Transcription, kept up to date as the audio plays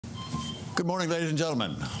Good morning, ladies and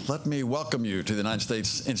gentlemen. Let me welcome you to the United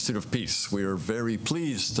States Institute of Peace. We are very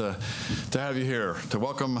pleased to have you here, to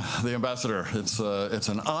welcome the ambassador. It's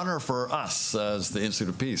an honor for us as the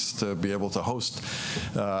Institute of Peace to be able to host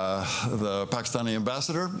the Pakistani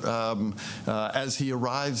ambassador as he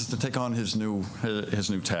arrives to take on his new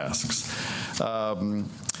tasks.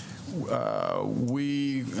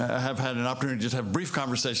 We have had an opportunity to just have a brief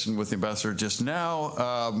conversation with the ambassador just now.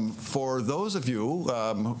 For those of you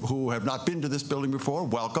who have not been to this building before,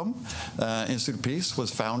 welcome. Institute of Peace was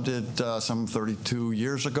founded some 32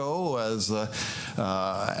 years ago as a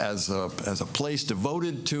place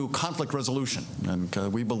devoted to conflict resolution, and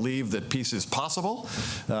we believe that peace is possible,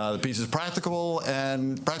 that peace is practical,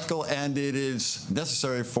 and it is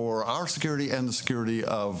necessary for our security and the security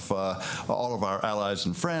of all of our allies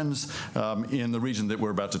and friends in the region that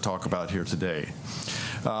we're about to talk about here today.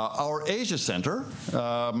 Our Asia Center,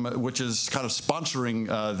 which is kind of sponsoring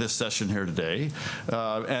this session here today,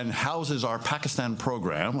 and houses our Pakistan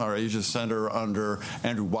program, our Asia Center under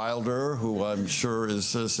Andrew Wilder, who I'm sure is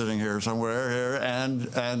sitting here somewhere here,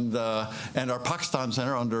 and our Pakistan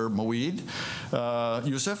Center under Moeed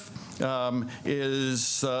Yusuf,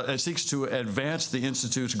 seeks to advance the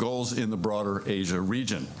Institute's goals in the broader Asia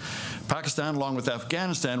region. Pakistan, along with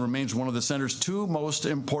Afghanistan, remains one of the Center's two most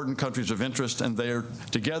important countries of interest, and they are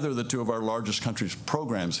together the two of our largest countries'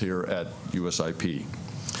 programs here at USIP.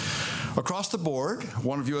 Across the board,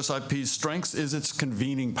 one of USIP's strengths is its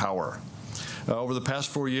convening power. Over the past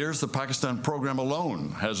 4 years, the Pakistan program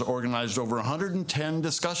alone has organized over 110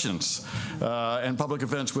 discussions and public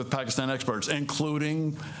events with Pakistan experts,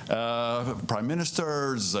 including prime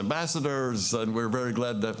ministers, ambassadors, and we're very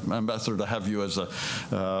glad, Ambassador, to have you as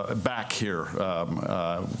back here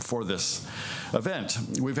for this event.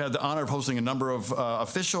 We've had the honor of hosting a number of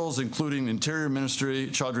officials, including Interior Minister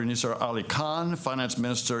Chaudhry Nisar Ali Khan, Finance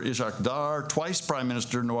Minister Ishaq Dar, twice Prime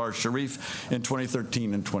Minister Nawaz Sharif in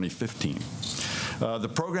 2013 and 2015. The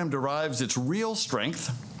program derives its real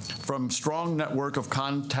strength from a strong network of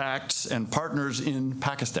contacts and partners in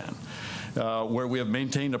Pakistan, where we have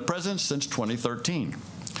maintained a presence since 2013.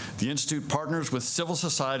 The Institute partners with civil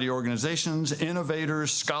society organizations,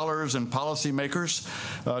 innovators, scholars, and policymakers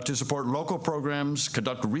to support local programs,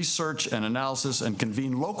 conduct research and analysis, and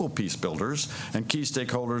convene local peace builders and key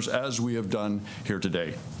stakeholders, as we have done here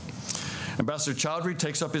today. Ambassador Chaudhry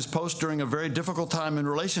takes up his post during a very difficult time in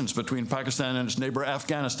relations between Pakistan and its neighbor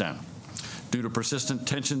Afghanistan, due to persistent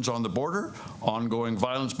tensions on the border, ongoing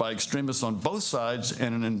violence by extremists on both sides,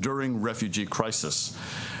 and an enduring refugee crisis.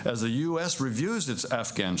 As the U.S. reviews its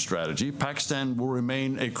Afghan strategy, Pakistan will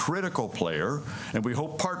remain a critical player, and we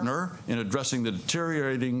hope partner in addressing the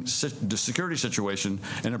deteriorating security situation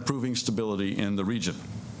and improving stability in the region.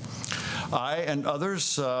 I and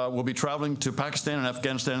others will be traveling to Pakistan and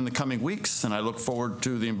Afghanistan in the coming weeks, and I look forward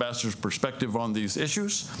to the ambassador's perspective on these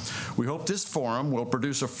issues. We hope this forum will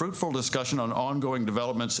produce a fruitful discussion on ongoing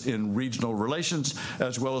developments in regional relations,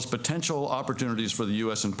 as well as potential opportunities for the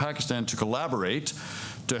U.S. and Pakistan to collaborate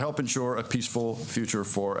to help ensure a peaceful future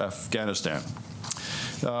for Afghanistan.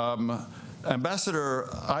 Ambassador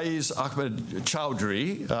Aizaz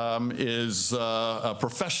Chaudhry is a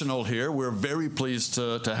professional here. We're very pleased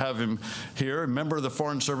to have him here, a member of the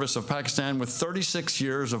Foreign Service of Pakistan with 36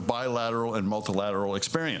 years of bilateral and multilateral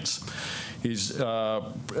experience. He's now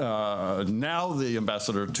the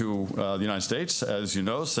ambassador to the United States, as you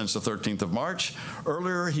know, since the 13th of March.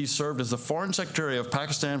 Earlier, he served as the Foreign Secretary of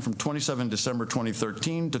Pakistan from 27 December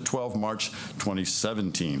 2013 to 12 March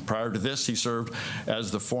 2017. Prior to this, he served as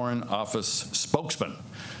the Foreign Office spokesman.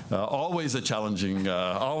 Always a challenging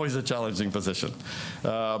position. We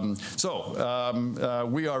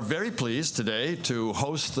are very pleased today to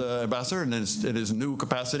host the ambassador in his new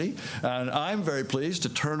capacity, and I'm very pleased to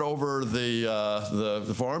turn over the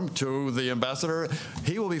forum to the ambassador.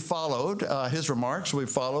 He will be followed, his remarks will be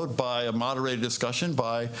followed by a moderated discussion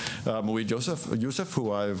by Moeed Yusuf,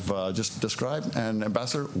 who I've just described. And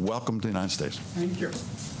Ambassador, welcome to the United States. Thank you.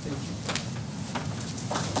 Thank you.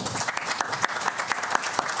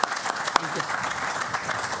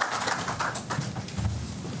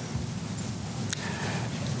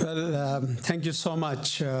 Well, thank you so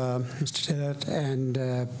much, Mr. Taylor,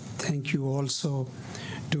 and thank you also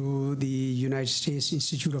to the United States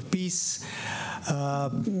Institute of Peace,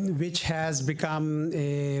 which has become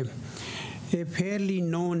a fairly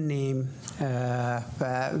known name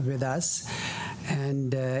with us.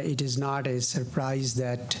 And it is not a surprise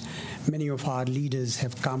that many of our leaders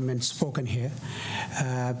have come and spoken here.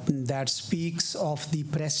 That speaks of the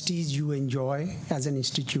prestige you enjoy as an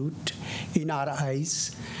institute in our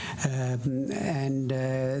eyes, and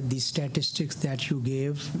the statistics that you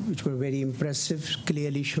gave, which were very impressive,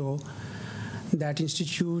 clearly show that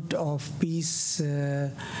Institute of Peace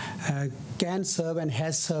can serve and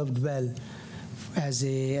has served well as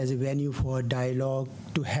a venue for dialogue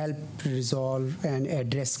to help resolve and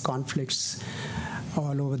address conflicts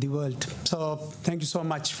all over the world. So thank you so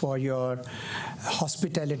much for your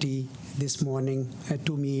hospitality this morning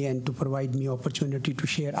to me and to provide me opportunity to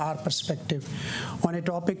share our perspective on a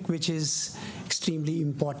topic which is extremely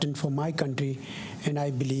important for my country and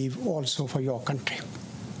I believe also for your country.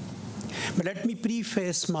 But let me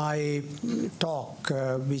preface my talk,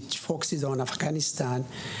 which focuses on Afghanistan,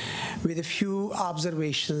 with a few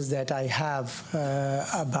observations that I have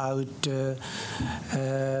about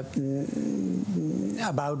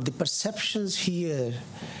the perceptions here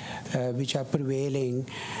which are prevailing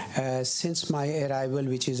since my arrival,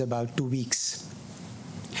 which is about 2 weeks.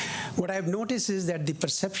 What I've noticed is that the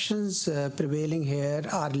perceptions prevailing here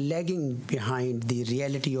are lagging behind the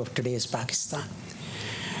reality of today's Pakistan.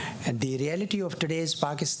 And the reality of today's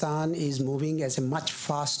Pakistan is moving at a much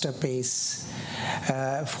faster pace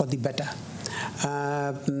for the better,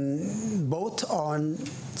 both on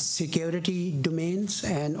security domains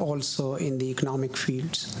and also in the economic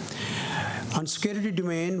fields. On security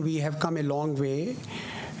domain, we have come a long way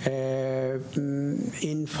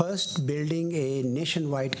in first building a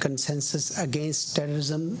nationwide consensus against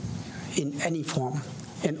terrorism in any form,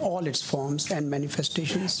 in all its forms and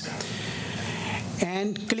manifestations,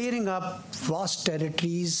 and clearing up vast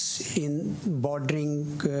territories in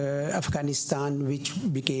bordering Afghanistan, which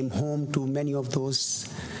became home to many of those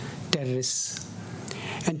terrorists.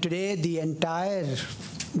 And today, the entire,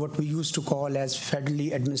 what we used to call as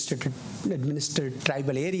federally administered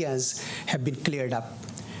tribal areas have been cleared up.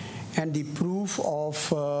 And the proof of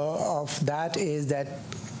that is that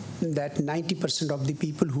 90% of the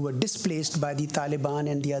people who were displaced by the Taliban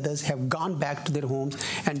and the others have gone back to their homes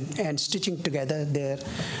and stitching together their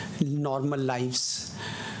normal lives.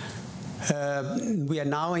 We are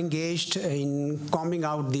now engaged in combing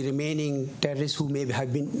out the remaining terrorists who may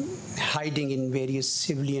have been hiding in various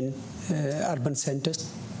civilian urban centers.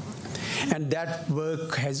 And that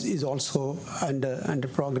work is also under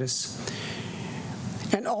progress.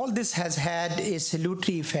 And all this has had a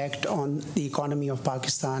salutary effect on the economy of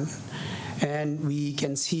Pakistan. And we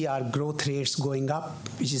can see our growth rates going up,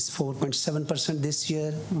 which is 4.7% this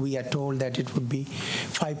year. We are told that it would be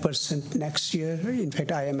 5% next year. In fact,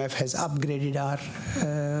 IMF has upgraded our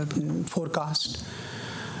forecast.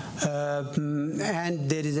 And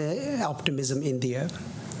there is an optimism in the air.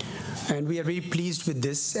 And we are very pleased with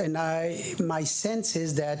this. And my sense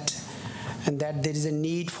is that there is a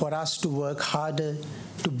need for us to work harder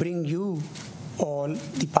to bring you all,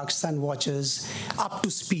 the Pakistan watchers, up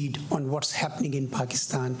to speed on what's happening in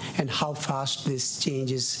Pakistan and how fast this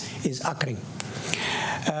change is occurring.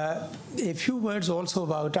 A few words also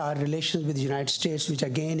about our relations with the United States, which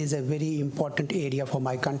again is a very important area for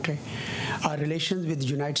my country. Our relations with the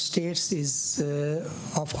United States is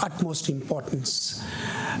of utmost importance.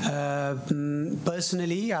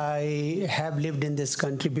 Personally, I have lived in this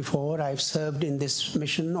country before. I've served in this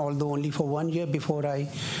mission, although only for 1 year before I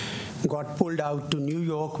got pulled out to New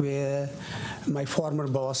York, where my former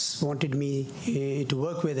boss wanted me to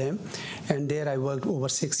work with him, and there I worked over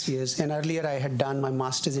 6 years. And earlier I had done my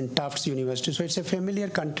master's in Tufts University. So it's a familiar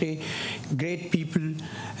country, great people,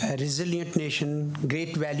 resilient nation,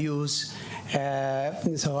 great values.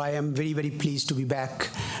 So I am very, very pleased to be back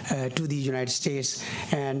to the United States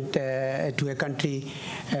and to a country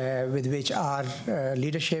with which our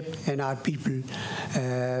leadership and our people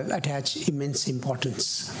attach immense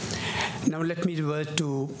importance. Now let me revert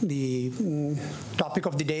to the topic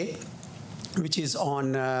of the day, which is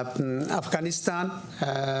on Afghanistan.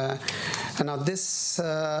 Now this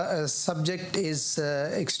subject is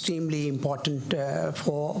extremely important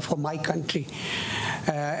for my country.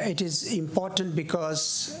 It is important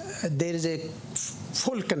because there is a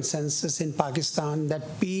full consensus in Pakistan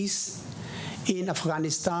that peace in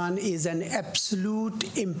Afghanistan is an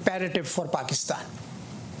absolute imperative for Pakistan.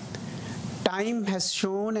 Time has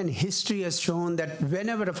shown and history has shown that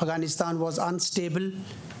whenever Afghanistan was unstable,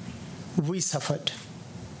 we suffered.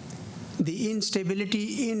 the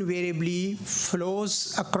instability invariably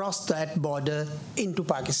flows across that border into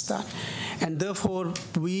Pakistan. And therefore,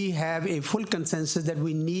 we have a full consensus that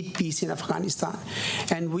we need peace in Afghanistan.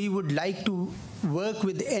 And we would like to work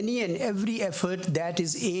with any and every effort that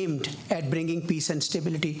is aimed at bringing peace and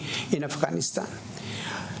stability in Afghanistan.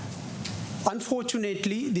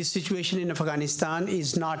 Unfortunately, the situation in Afghanistan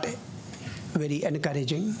is not very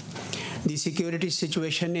encouraging. The security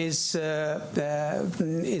situation is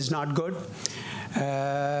not good.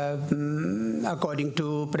 According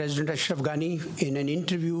to President Ashraf Ghani, in an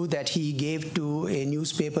interview that he gave to a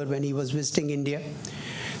newspaper when he was visiting India,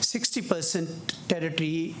 60%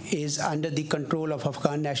 territory is under the control of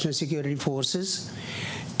Afghan National Security Forces,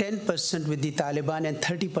 10% with the Taliban, and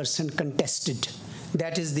 30% contested.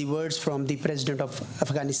 That is the words from the President of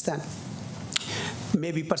Afghanistan.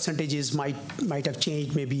 Maybe percentages might have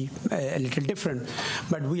changed, maybe a little different,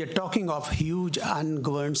 but we are talking of huge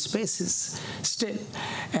ungoverned spaces still,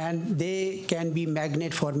 and they can be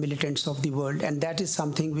magnet for militants of the world, and that is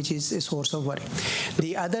something which is a source of worry.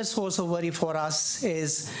 The other source of worry for us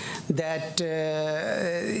is that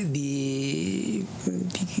the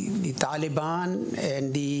Taliban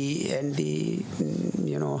and the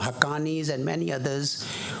Haqqanis and many others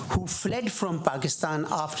who fled from Pakistan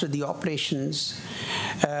after the operations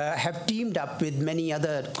have teamed up with many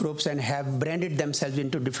other groups and have branded themselves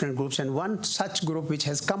into different groups. And one such group which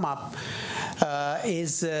has come up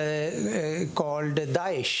is called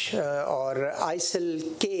Daesh or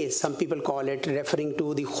ISIL-K, some people call it, referring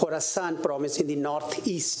to the Khorasan province in the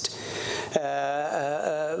northeast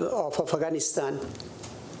of Afghanistan.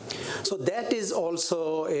 So that is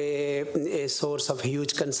also a source of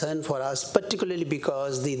huge concern for us, particularly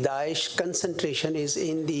because the Daesh concentration is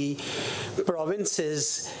in the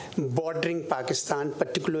provinces bordering Pakistan,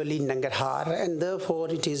 particularly Nangarhar, and therefore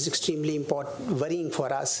it is extremely worrying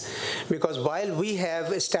for us, because while we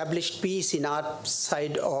have established peace in our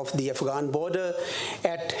side of the Afghan border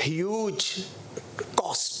at huge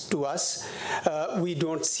cost to us, we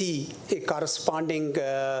don't see a corresponding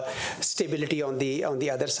stability on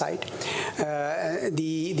the other side.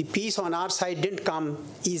 The peace on our side didn't come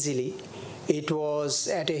easily. It was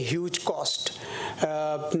at a huge cost.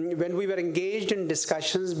 When we were engaged in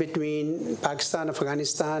discussions between Pakistan,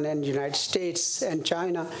 Afghanistan, and United States and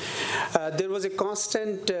China, there was a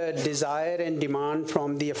constant desire and demand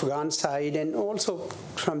from the Afghan side and also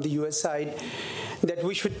from the US side that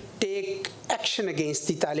we should take action against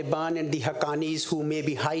the Taliban and the Haqqanis who may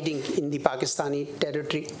be hiding in the Pakistani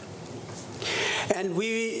territory. And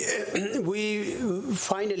we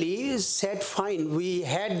finally said, fine. We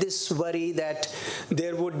had this worry that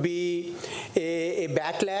there would be a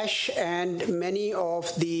backlash, and many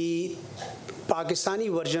of the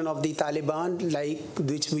Pakistani version of the Taliban,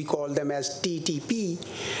 which we call them as TTP,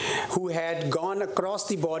 who had gone across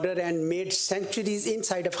the border and made sanctuaries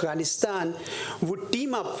inside Afghanistan, would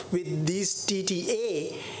team up with these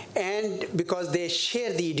TTA, and because they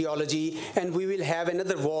share the ideology, and we will have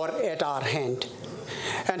another war at our hand.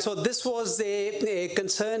 And so this was a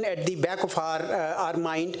concern at the back of our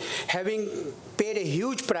mind, having paid a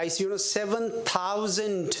huge price.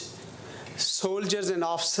 7,000 soldiers and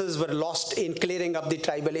officers were lost in clearing up the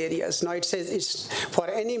tribal areas. Now it says it's for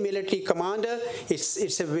any military commander,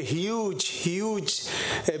 it's a huge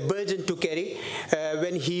burden to carry.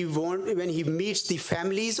 When he meets the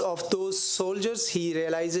families of those soldiers, he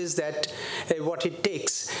realizes that what it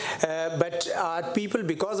takes. But our people,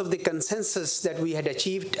 because of the consensus that we had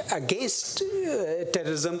achieved against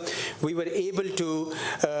terrorism, we were able to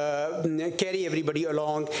carry everybody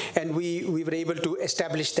along, and we were able to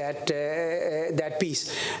establish that peace.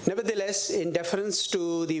 Nevertheless, in deference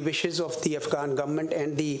to the wishes of the Afghan government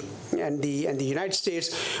and the United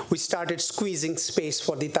States, we started squeezing space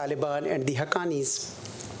for the Taliban and the Haqqanis.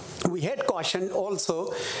 We had cautioned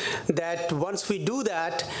also that once we do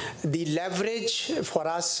that, the leverage for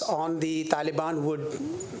us on the Taliban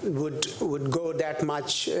would go that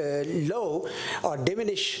much low or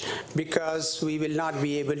diminish, because we will not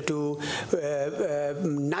be able to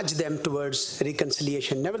nudge them towards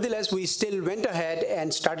reconciliation. Nevertheless, we still went ahead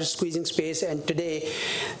and started squeezing space, and today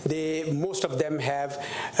most of them have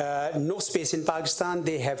no space in Pakistan.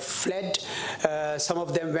 They have fled. Some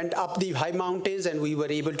of them went up the high mountains, and we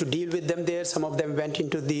were able to deal with them there. Some of them went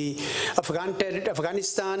into the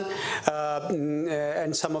Afghanistan,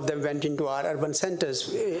 and some of them went into our urban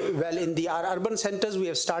centers. Well, in our urban centers, we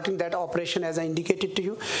have started that operation, as I indicated to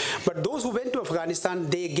you. But those who went to Afghanistan,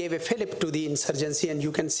 they gave a fillip to the insurgency, and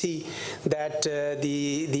you can see that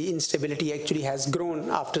the instability actually has grown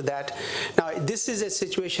after that. Now, this is a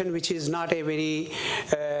situation which is not a very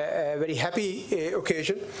happy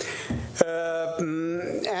occasion.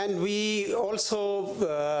 And we also,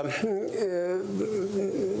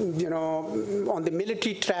 on the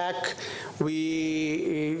military track,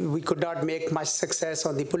 we could not make much success.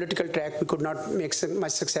 On the political track, we could not make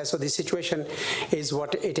much success. So the situation is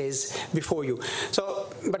what it is before you. So,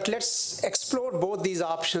 but let's explore both these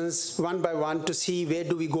options one by one to see where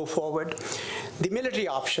do we go forward. The military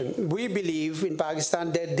option, we believe in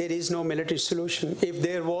Pakistan that there is no military solution. If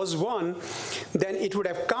there was one, then it would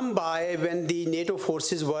have come by when the NATO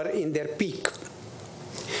forces were in their peak.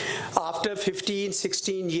 After 15,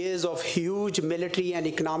 16 years of huge military and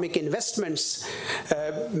economic investments,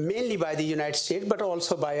 mainly by the United States, but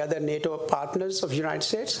also by other NATO partners of the United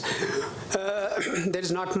States, there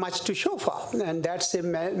is not much to show for. And that's a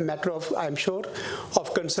matter of, I'm sure,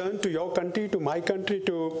 of concern to your country, to my country,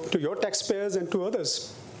 to your taxpayers, and to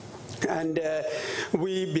others. And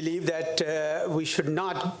we believe that we should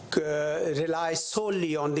not rely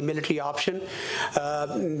solely on the military option.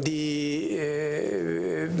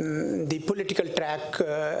 The political track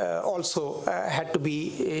also had to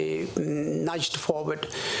be nudged forward.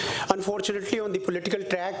 Unfortunately, on the political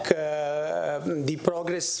track, the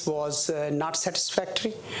progress was not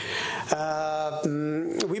satisfactory.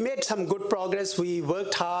 We made some good progress. We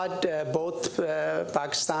worked hard, both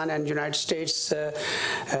Pakistan and United States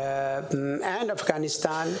and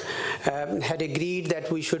Afghanistan had agreed that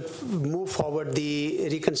we should move forward the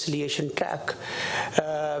reconciliation track.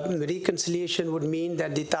 Reconciliation would mean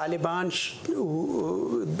that the Taliban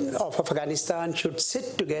of Afghanistan should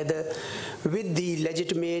sit together with the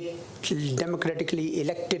legitimate, democratically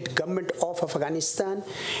elected government of Afghanistan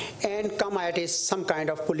and come at some kind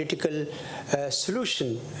of political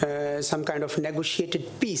solution, some kind of negotiated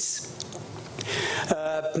peace.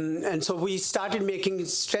 And so we started making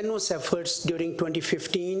strenuous efforts during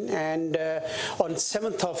 2015, and on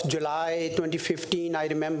 7th of July 2015, I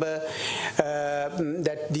remember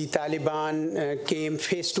that the Taliban came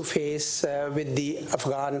face to face with the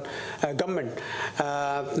Afghan government.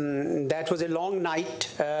 That was a long night.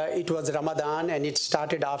 It was Ramadan, and it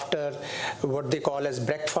started after what they call as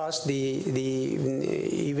breakfast, the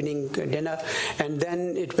evening dinner, and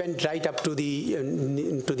then it went right up to the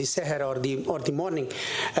seher or the morning.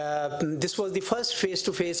 This was the first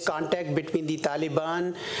face-to-face contact between the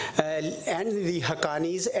Taliban and the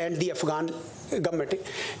Haqqanis and the Afghan government.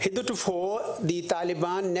 Hitherto, the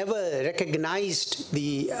Taliban never recognized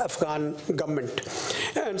the Afghan government.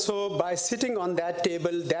 And so by sitting on that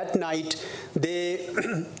table that night, they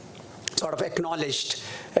sort of acknowledged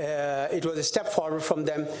it was a step forward from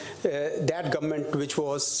them, that government which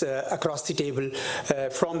was across the table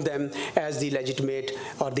from them as the legitimate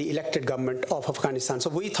or the elected government of Afghanistan. So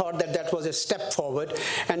we thought that that was a step forward,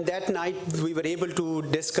 and that night we were able to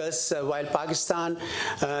discuss, while Pakistan,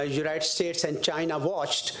 United States and China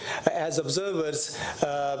watched as observers,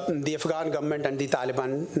 the Afghan government and the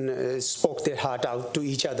Taliban spoke their heart out to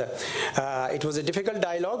each other. It was a difficult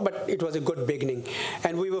dialogue, but it was a good beginning.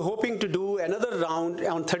 And we were hoping to do another round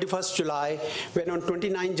on 31st July, when on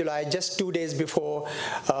 29th July, just 2 days before,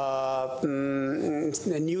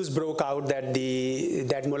 news broke out that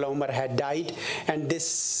Mullah Omar had died, and this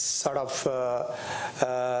sort of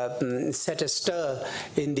set a stir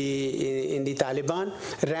in the Taliban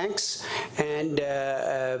ranks, and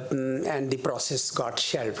the process got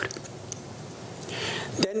shelved.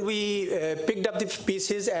 Then we picked up the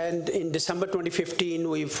pieces, and in December 2015,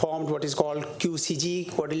 we formed what is called QCG,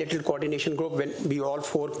 Coordinated Coordination Group, when we all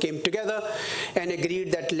four came together and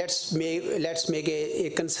agreed that let's make a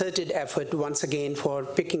concerted effort once again for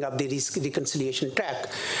picking up the reconciliation track.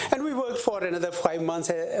 And we worked for another 5 months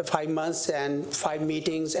and 5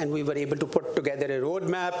 meetings, and we were able to put together a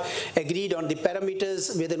roadmap, agreed on the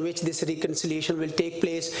parameters within which this reconciliation will take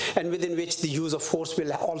place, and within which the use of force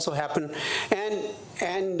will also happen.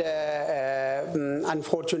 And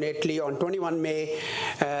unfortunately, on 21 May,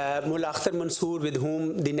 Mullah Akhtar Mansoor, with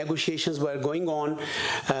whom the negotiations were going on,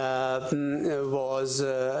 was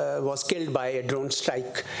killed by a drone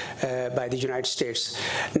strike by the United States.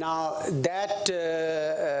 Now, that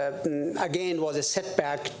again was a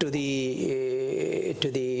setback to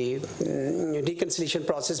the reconciliation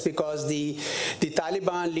process, because the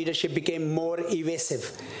Taliban leadership became more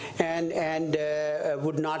evasive and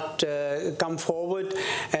would not come forward,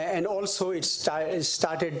 and also it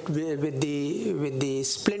started with the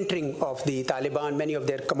splintering of the Taliban, many of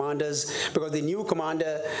their commanders, because the new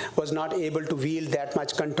commander was not able to wield that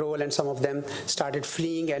much control, and some of them started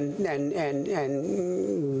fleeing, and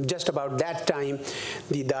just about that time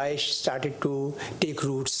the Daesh started to take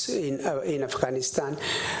roots in Afghanistan.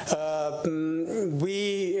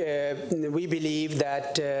 We we believe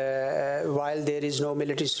that while there is no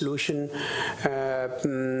military solution,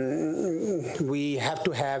 we have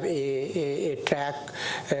to have a track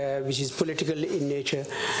which is political in nature,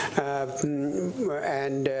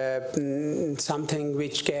 and something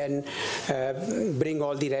which can bring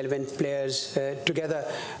all the relevant players together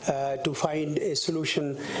to find a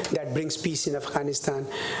solution that brings peace in Afghanistan.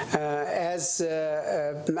 As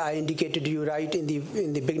I indicated to you right in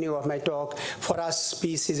the beginning of my talk, for us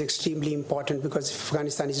peace is extremely important, because if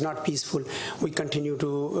Afghanistan is not peaceful, we continue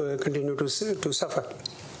to suffer.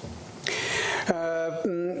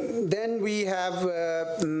 Then we have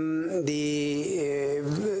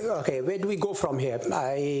okay, where do we go from here?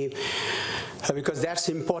 Because that's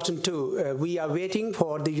important too. We are waiting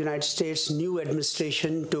for the United States new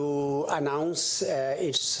administration to announce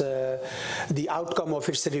the outcome of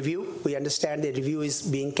its review. We understand the review is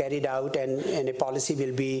being carried out, and a policy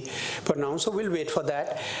will be pronounced, so we'll wait for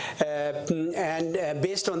that. And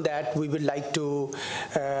based on that, we would like to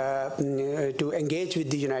engage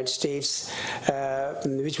with the United States,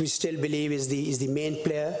 which we still believe is the main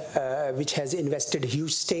player, which has invested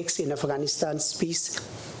huge stakes in Afghanistan's peace.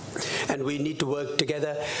 And we need to work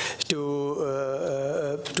together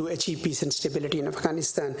to achieve peace and stability in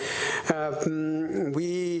Afghanistan. I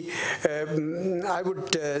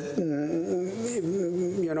would,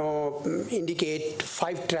 indicate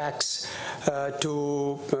 5 tracks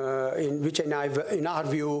in which, in our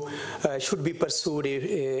view, should be pursued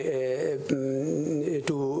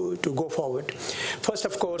to go forward. First,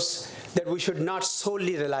 of course, that we should not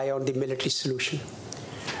solely rely on the military solution.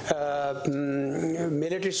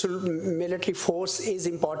 Military force is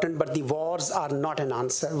important, but the wars are not an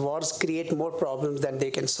answer. Wars create more problems than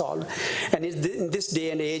they can solve. And in this day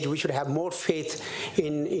and age, we should have more faith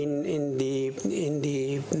in the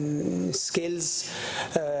skills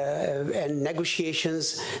and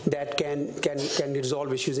negotiations that can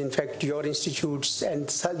resolve issues. In fact, your institutes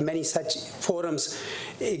and many such forums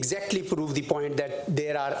exactly prove the point that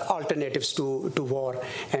there are alternatives to war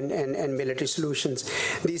and military solutions.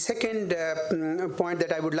 The second point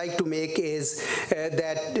that I would like to make is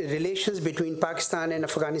that relations between Pakistan and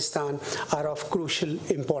Afghanistan are of crucial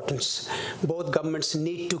importance. Both governments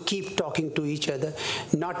need to keep talking to each other,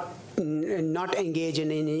 not engage in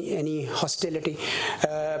any hostility.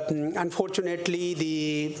 Unfortunately,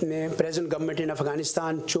 the present government in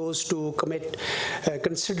Afghanistan chose to commit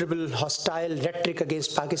considerable hostile rhetoric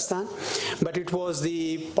against Pakistan, but it was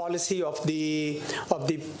the policy of the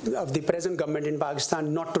present government in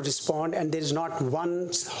Pakistan not to respond, and there is not one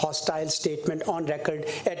hostile statement on record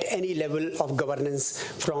at any level of governance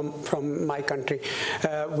from my country.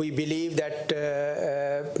 We believe that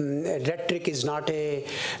rhetoric is not a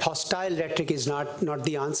hostile rhetoric is not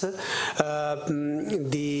the answer.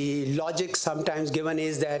 The logic sometimes given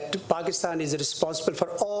is that Pakistan is responsible for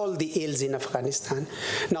all the ills in Afghanistan.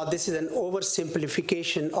 Now, this is an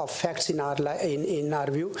oversimplification of facts in our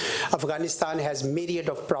view. Afghanistan has myriad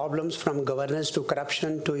of problems, from governance to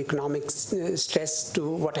corruption to economic stress to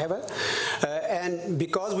whatever. And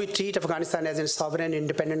because we treat Afghanistan as a sovereign,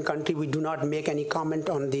 independent country, we do not make any comment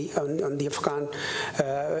on the Afghan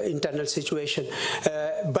internal situation.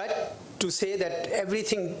 But to say that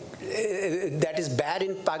everything that is bad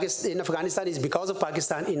in Afghanistan is because of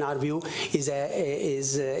Pakistan, in our view, is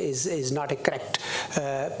not a correct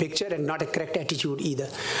picture and not a correct attitude either.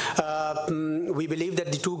 We believe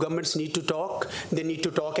that the two governments need to talk. They need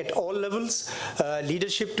to talk at all levels,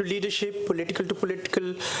 leadership to leadership, political to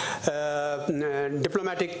political,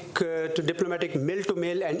 diplomatic to diplomatic, mill to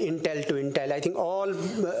mill, and intel to intel. I think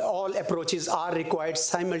all approaches are required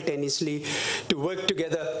simultaneously to work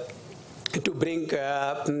together to bring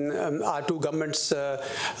our two governments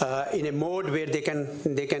in a mode where they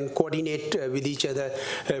can coordinate with each other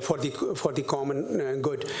for the common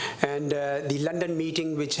good. And the London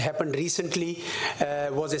meeting, which happened recently,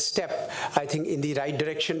 was a step, I think, in the right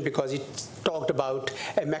direction, because it talked about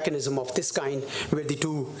a mechanism of this kind where the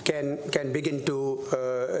two can begin to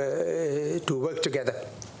work together.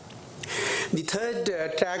 The third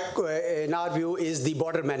track, in our view, is the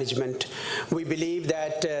border management. We believe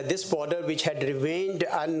that this border, which had remained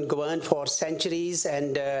ungoverned for centuries,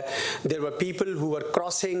 and there were people who were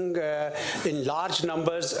crossing in large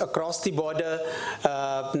numbers across the border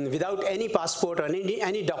without any passport or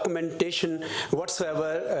any documentation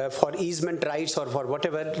whatsoever for easement rights or for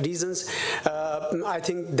whatever reasons, I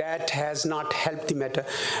think that has not helped the matter.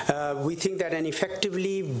 We think that an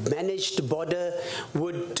effectively managed border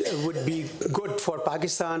would be good for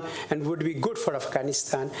Pakistan and would be good for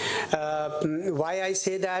Afghanistan. Why I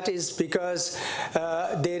say that is because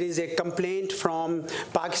there is a complaint from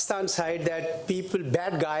Pakistan side that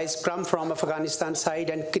bad guys come from Afghanistan side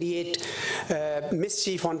and create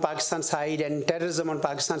mischief on Pakistan side and terrorism on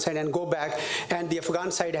Pakistan side and go back, and the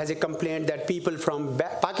Afghan side has a complaint that people from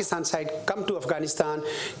Pakistan side come to Afghanistan,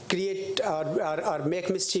 create or make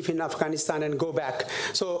mischief in Afghanistan and go back.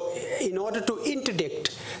 So in order to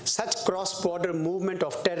interdict such cross-border movement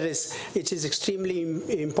of terrorists, it is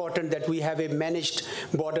extremely important that we have a managed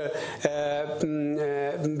border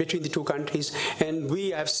between the two countries, and we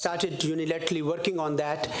have started unilaterally working on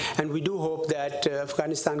that, and we do hope that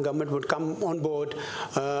Afghanistan government would come on board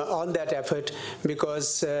on that effort,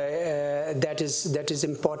 because that is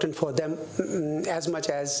important for them as much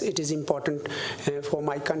as it is important for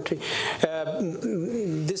my country.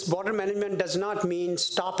 This border management does not mean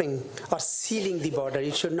stopping or sealing the border.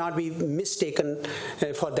 It should not be mistaken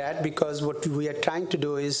for that, because what we are trying to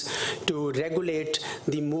do is to regulate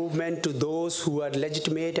the movement to those who are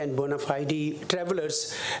legitimate and bona fide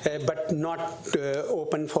travelers, but not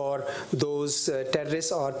open for those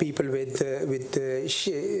terrorists or people with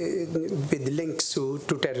links to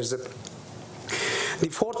terrorism. The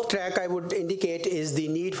fourth track I would indicate is the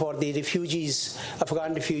need for the refugees,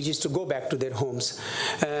 Afghan refugees, to go back to their homes.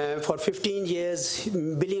 For 15 years,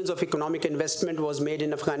 billions of economic investment was made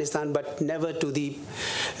in Afghanistan, but never to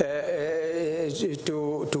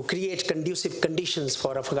create conducive conditions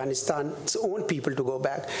for Afghanistan's own people to go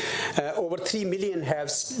back. Over 3 million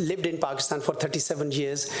have lived in Pakistan for 37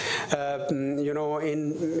 years. In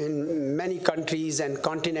many countries and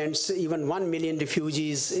continents, even 1 million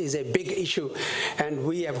refugees is a big issue. And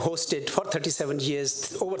we have hosted for 37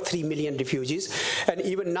 years over 3 million refugees. And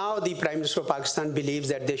even now the Prime Minister of Pakistan believes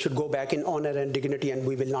that they should go back in honor and dignity, and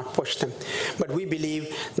we will not push them. But we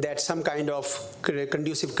believe that some kind of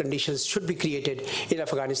conducive conditions should be created in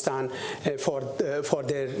Afghanistan for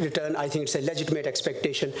their return. I think it's a legitimate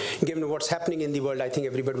expectation. Given what's happening in the world, I think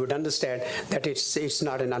everybody would understand that it's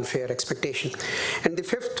not an unfair expectation. And the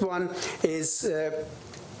fifth one is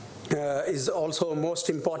also a most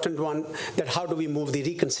important one, that how do we move the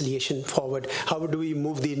reconciliation forward? How do we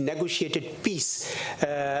move the negotiated peace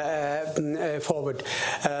forward?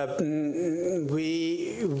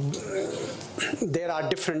 There are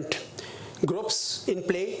different groups in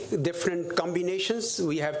play, different combinations.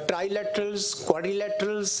 We have trilaterals,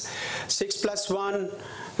 quadrilaterals, 6+1,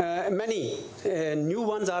 many new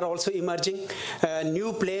ones are also emerging.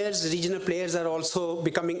 New players, regional players are also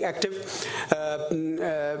becoming active.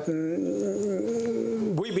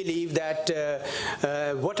 We believe that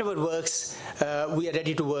whatever works, we are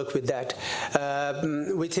ready to work with that.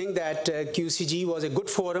 We think that QCG was a good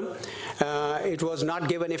forum. It was not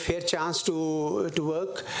given a fair chance to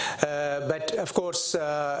work. But of course,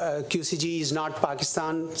 QCG is not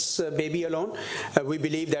Pakistan's baby alone. We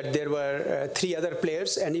believe that there were 3 other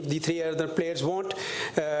players, and if the 3 other players want,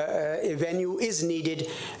 a venue is needed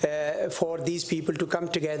for these people to come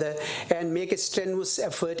together and make a strenuous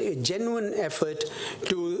effort, a genuine effort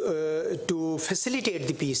to facilitate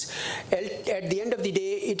the peace. At the end of the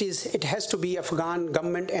day, it has to be Afghan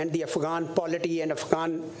government and the Afghan polity and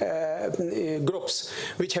Afghan groups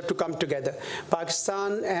which have to come together.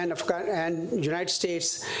 Pakistan and United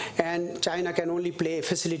States and China can only play a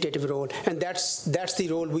facilitative role, and that's the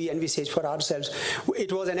role we envisage for ourselves.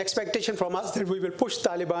 It was an expectation from us that we will push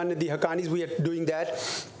Taliban and the Haqqanis. We are doing that.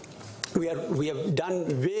 We have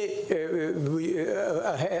done way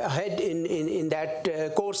ahead in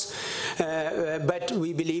that course, but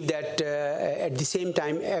we believe that at the same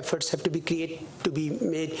time efforts have to be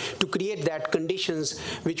made to create that conditions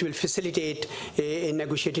which will facilitate a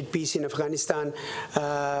negotiated peace in Afghanistan,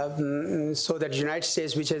 so that the United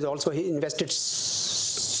States, which has also invested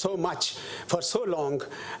so much for so long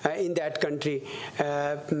in that country,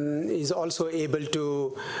 is also able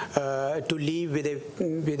to leave with a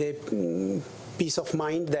peace of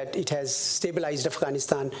mind that it has stabilized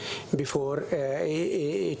Afghanistan before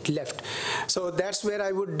it left. So that's where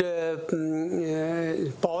I would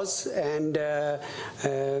pause, and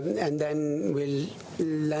then we'll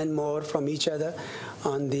learn more from each other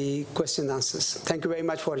on the question and answers. Thank you very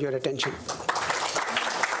much for your attention.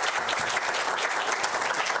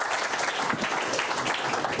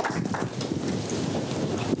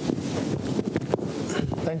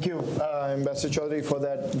 Thank you, Ambassador Chaudhry, for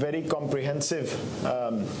that very comprehensive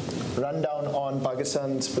rundown on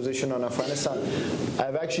Pakistan's position on Afghanistan.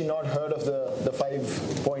 I've actually not heard of the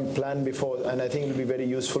 5-point plan before, and I think it will be very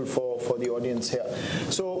useful for for the audience here.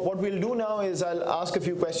 So what we'll do now is I'll ask a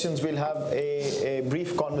few questions. We'll have a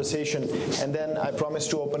brief conversation, and then I promise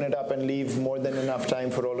to open it up and leave more than enough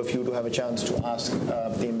time for all of you to have a chance to ask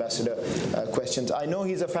the ambassador questions. I know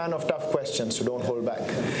he's a fan of tough questions, so don't hold back.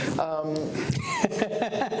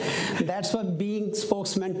 That's what being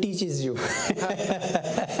spokesman teaches you.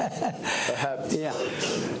 Perhaps. Yeah.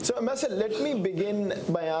 So, Ambassador, let me begin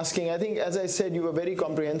by asking, I think, as I said, you were very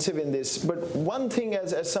comprehensive in this, but one thing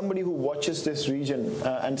as somebody who watches this region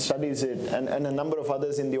and studies it, and a number of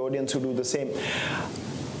others in the audience who do the same,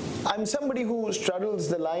 I'm somebody who straddles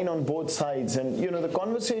the line on both sides, and you know, the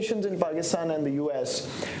conversations in Pakistan and the US,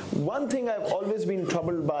 one thing I've always been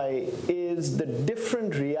troubled by is the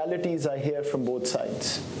different realities I hear from both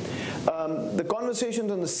sides. The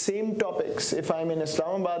conversations on the same topics, if I'm in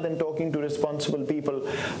Islamabad and talking to responsible people,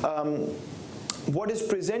 what is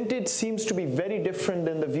presented seems to be very different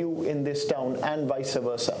than the view in this town, and vice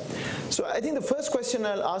versa. So I think the first question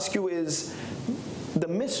I'll ask you is the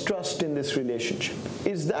mistrust in this relationship.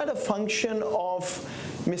 Is that a function of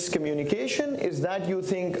miscommunication? Is that, you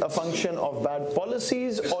think, a function of bad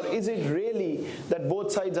policies? Or is it really that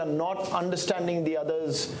both sides are not understanding the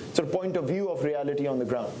other's sort of point of view of reality on the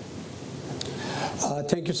ground?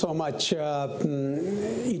 Thank you so much.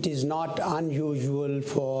 It is not unusual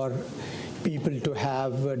for people to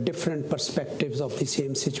have different perspectives of the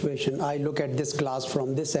same situation. I look at this glass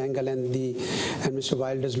from this angle, and Mr.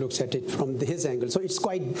 Wilders looks at it from his angle. So it's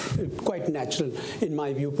quite natural, in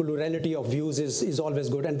my view. Plurality of views is always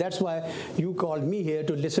good, and that's why you called me here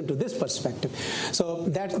to listen to this perspective. So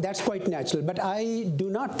that's quite natural. But I do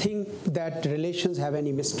not think that relations have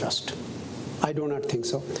any mistrust. I do not think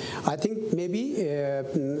so. I think maybe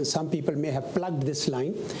some people may have plugged this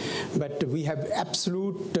line, but we have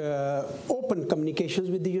absolute open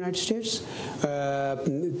communications with the United States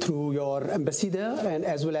through your embassy there, and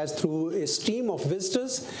as well as through a stream of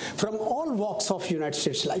visitors from all walks of United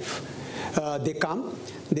States life. They come,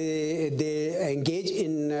 they engage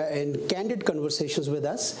in candid conversations with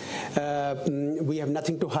us. We have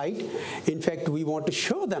nothing to hide. In fact, we want to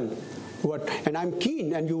show them and I'm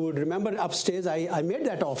keen, and you would remember upstairs I made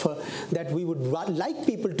that offer that we would like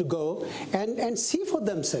people to go and see for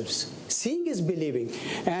themselves. Seeing is believing.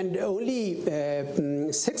 And only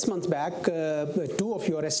 6 months back, 2 of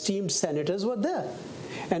your esteemed senators were there.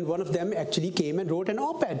 And one of them actually came and wrote an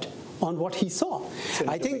op-ed on what he saw.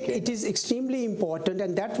 I think it is extremely important,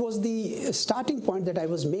 and that was the starting point that I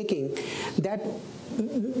was making, that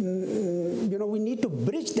we need to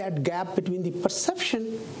bridge that gap between the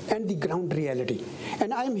perception and the ground reality.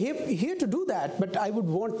 And I'm here to do that, but I would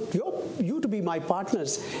want you to be my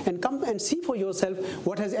partners and come and see for yourself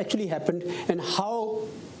what has actually happened and how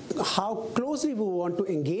closely we want to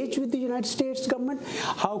engage with the United States government,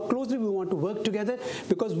 how closely we want to work together,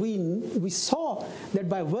 because we saw that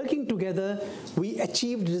by working together, we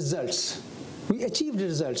achieved results.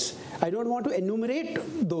 I don't want to enumerate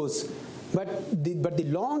those, but the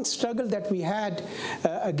long struggle that we had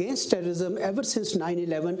against terrorism ever since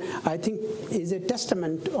 9/11, I think, is a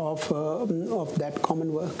testament of that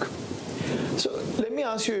common work. So let me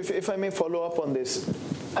ask you, if I may follow up on this.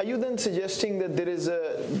 Are you then suggesting that there's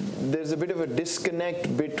a bit of a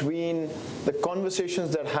disconnect between the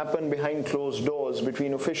conversations that happen behind closed doors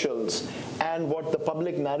between officials and what the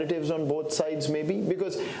public narratives on both sides may be?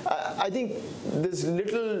 Because I think there's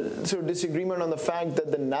little sort of disagreement on the fact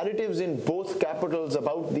that the narratives in both capitals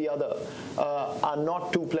about the other are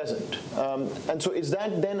not too pleasant. And so is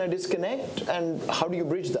that then a disconnect, and how do you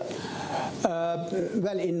bridge that?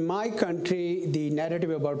 Well, in my country, the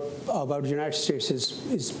narrative about the United States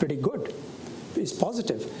is pretty good. It's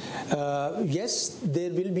positive. Yes,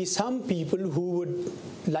 there will be some people who would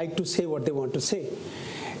like to say what they want to say.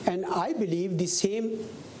 And I believe the same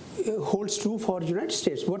holds true for the United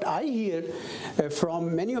States. What I hear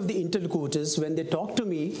from many of the interlocutors when they talk to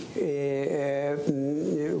me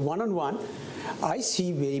one-on-one, I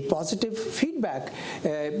see very positive feedback,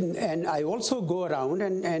 and I also go around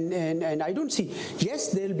and I don't see, yes,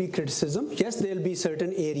 there'll be criticism, yes, there'll be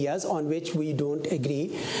certain areas on which we don't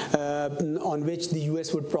agree, on which the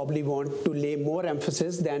US would probably want to lay more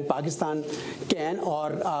emphasis than Pakistan can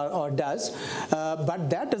or does, but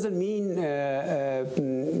that doesn't mean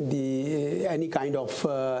any kind of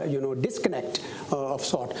disconnect of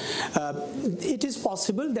sort. It is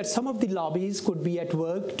possible that some of the lobbies could be at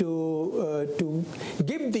work to to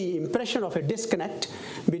give the impression of a disconnect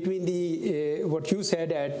between the what you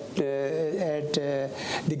said at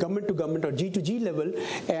the government to government or G to G level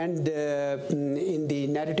and in the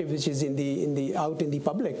narrative which is out in the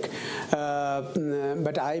public.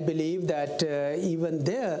 But I believe that even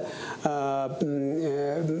there,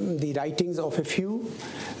 the writings of a few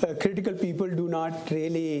critical people do not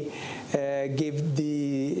really give the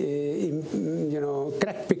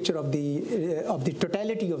correct picture of the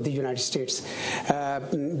totality of the United States.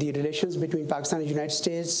 The relations between Pakistan and the United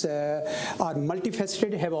States are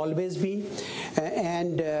multifaceted, have always been,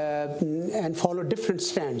 and follow different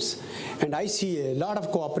strands. And I see a lot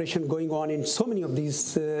of cooperation going on in so many of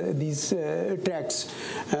these tracks.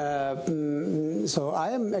 So I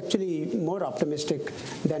am actually more optimistic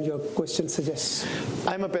than your question suggests.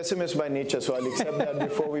 I'm a pessimist by nature, so I'll accept that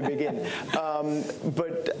before we begin.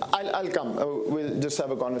 But I'll come. We'll just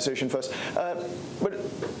have a conversation first. But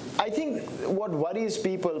I think what worries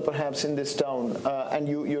people perhaps in this town, and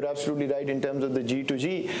you're absolutely right in terms of the G to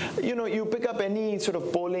G, you pick up any sort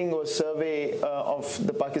of polling or survey of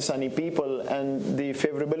the Pakistani people, and the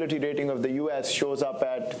favorability rating of the US shows up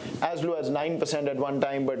at as low as 9% at one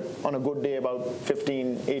time, but on a good day about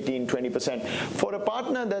 15, 18, 20%. For a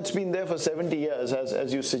partner that's been there for 70 years,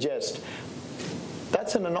 as you suggest,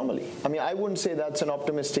 that's an anomaly. I mean, I wouldn't say that's an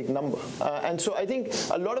optimistic number. And so I think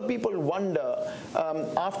a lot of people wonder,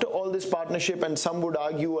 after all this partnership, and some would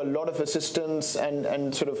argue a lot of assistance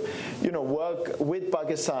and sort of, work with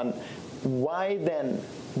Pakistan, why then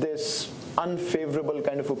this unfavorable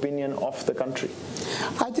kind of opinion of the country?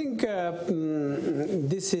 I think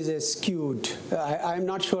this is a skewed. I'm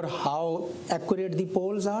not sure how accurate the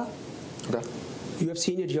polls are. Okay. You have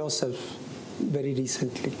seen it yourself very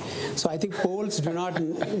recently. So I think polls do not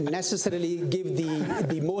necessarily give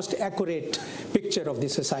the most accurate picture of the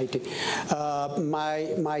society.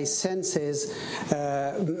 My sense is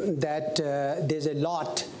that there's a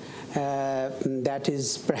lot that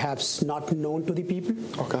is perhaps not known to the people.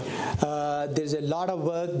 Okay. There's a lot of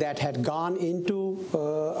work that had gone into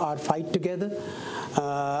our fight together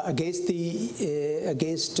against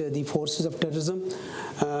the forces of terrorism.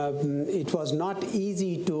 It was not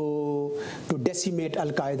easy to decimate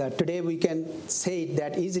Al-Qaeda. Today we can say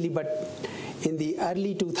that easily, but in the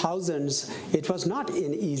early 2000s, it was not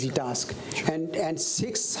an easy task. And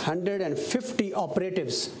 650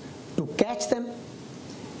 operatives to catch them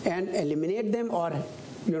and eliminate them, or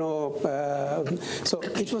so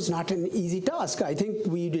it was not an easy task. I think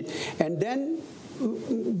we did. And then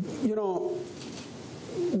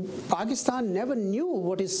Pakistan never knew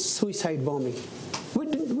what is suicide bombing. We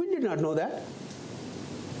did not know that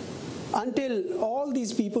until all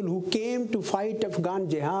these people who came to fight Afghan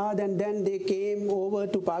jihad, and then they came over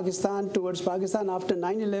to Pakistan, towards Pakistan after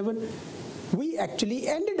 9/11. We actually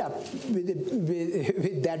ended up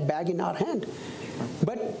with that bag in our hand.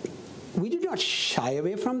 But we did not shy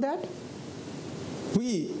away from that.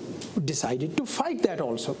 We decided to fight that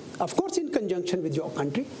also. Of course, in conjunction with your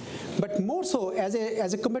country, but more so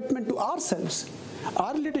as a commitment to ourselves.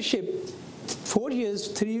 Our leadership 4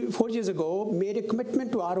 years ago made a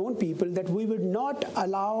commitment to our own people that we would not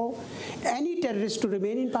allow any terrorists to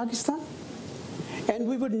remain in Pakistan, and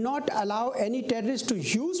we would not allow any terrorists to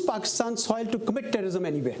use Pakistan's soil to commit terrorism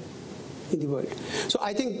anywhere in the world. So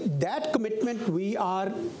I think that commitment we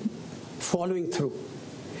are following through.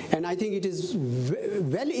 And I think it is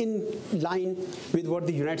well in line with what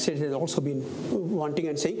the United States has also been wanting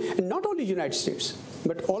and saying. And not only United States,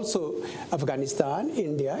 but also Afghanistan,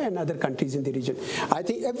 India, and other countries in the region. I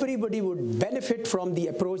think everybody would benefit from the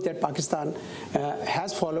approach that Pakistan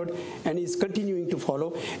has followed and is continuing to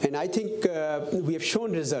follow. And I think we have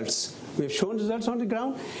shown results. We have shown results on the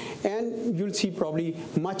ground, and you'll see probably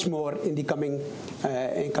much more in the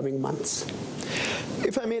coming months.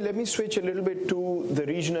 If I may, let me switch a little bit to the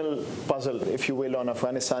regional puzzle, if you will, on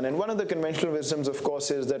Afghanistan. And one of the conventional wisdoms, of course,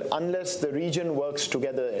 is that unless the region works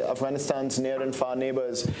together, Afghanistan's near and far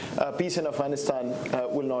neighbors, peace in Afghanistan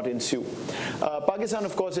will not ensue. Pakistan,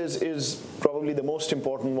 of course, is probably the most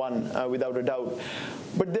important one, without a doubt.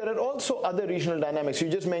 But there are also other regional dynamics. You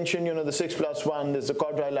just mentioned, the 6+1, there's the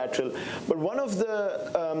quadrilateral. But one of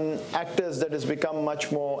the actors that has become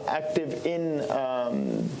much more active in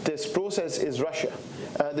this process is Russia.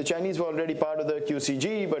 The Chinese were already part of the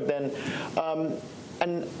QCG, but then,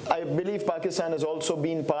 and I believe Pakistan has also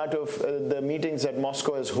been part of the meetings that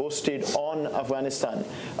Moscow has hosted on Afghanistan.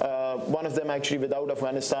 One of them actually without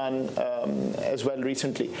Afghanistan as well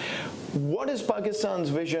recently. What is Pakistan's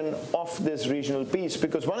vision of this regional peace?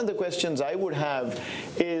 Because one of the questions I would have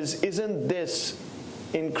is, isn't this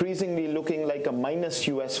increasingly looking like a minus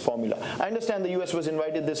US formula? I understand the US was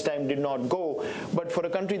invited this time, did not go, but for a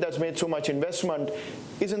country that's made so much investment,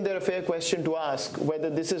 isn't there a fair question to ask whether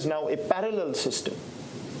this is now a parallel system?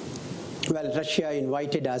 Well, Russia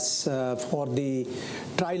invited us for the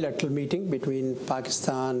trilateral meeting between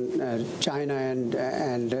Pakistan, China,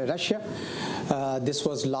 and Russia. This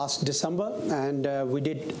was last December, and we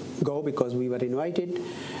did go because we were invited.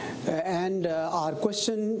 And our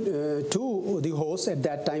question to the host at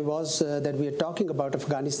that time was that we are talking about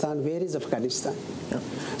Afghanistan. Where is Afghanistan? Yeah.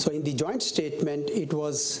 So in the joint statement, it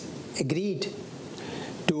was agreed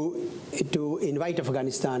to invite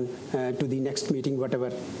Afghanistan to the next meeting, whatever,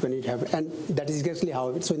 when it happened. And that is exactly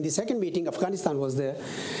how. So in the second meeting, Afghanistan was there.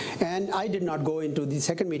 And I did not go into the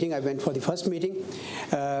second meeting. I went for the first meeting.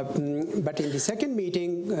 But in the second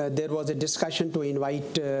meeting, there was a discussion to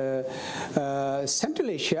invite Central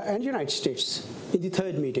Asia and United States in the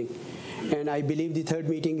third meeting. And I believe the third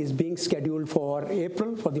meeting is being scheduled for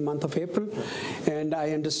April, for the month of April. And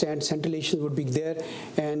I understand Central Asia would be there.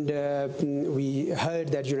 And we heard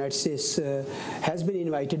that United States has been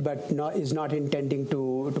invited, but is not intending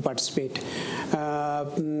to participate.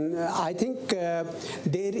 I think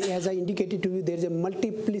there, as I indicated to you, there is a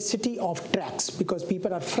multiplicity of tracks because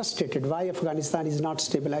people are frustrated why Afghanistan is not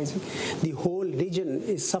stabilizing. The whole region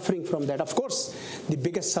is suffering from that. Of course, the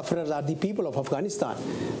biggest sufferers are the people of Afghanistan.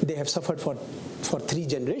 They have suffered for 3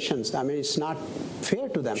 generations. I mean, it's not fair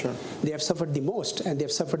to them. Sure. They have suffered the most, and they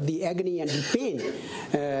have suffered the agony and the pain,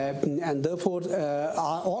 and therefore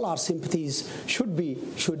all our sympathies should be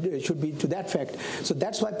to that fact. So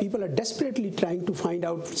that's why people are desperately trying to find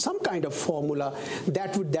out some kind of formula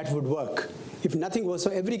that would work. If nothing was,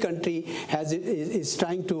 so every country is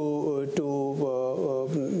trying to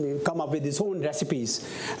come up with its own recipes.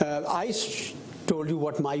 I told you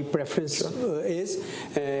what my preference is,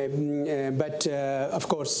 but of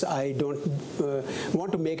course I don't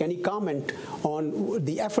want to make any comment on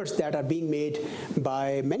the efforts that are being made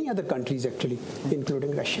by many other countries, actually,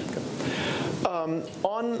 including Russia.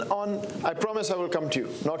 I promise I will come to you,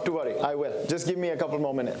 not to worry, I will. Just give me a couple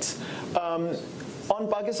more minutes. On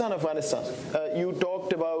Pakistan, Afghanistan, you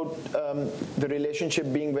talked about the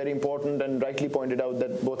relationship being very important and rightly pointed out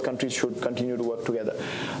that both countries should continue to work together.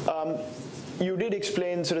 You did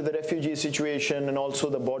explain sort of the refugee situation and also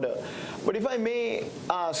the border. But if I may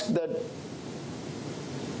ask that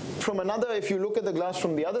from another, if you look at the glass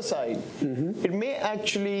from the other side, it may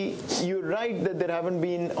actually, you're right that there haven't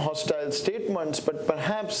been hostile statements, but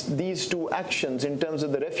perhaps these two actions in terms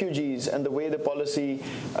of the refugees and the way the policy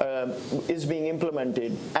is being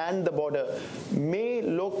implemented and the border may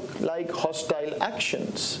look like hostile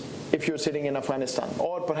actions if you're sitting in Afghanistan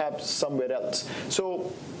or perhaps somewhere else.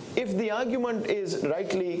 So if the argument is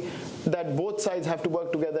rightly that both sides have to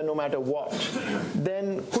work together no matter what,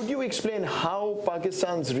 then could you explain how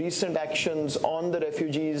Pakistan's recent actions on the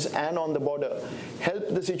refugees and on the border help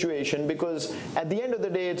the situation? Because at the end of the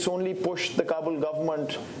day, it's only pushed the Kabul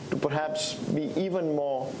government to perhaps be even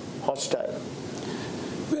more hostile.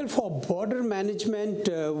 Well, for border management,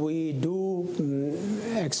 we do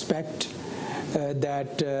expect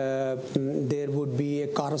that there would be a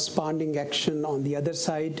corresponding action on the other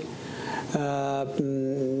side,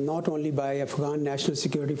 not only by Afghan national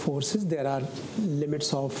security forces. There are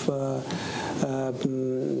limits of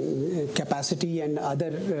capacity and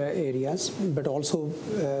other areas, but also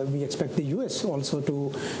we expect the U.S. also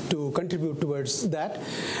to contribute towards that.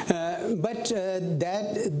 But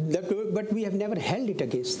we have never held it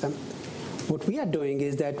against them. What we are doing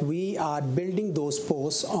is that we are building those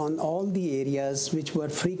posts on all the areas which were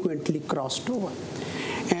frequently crossed over.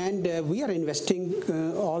 And we are investing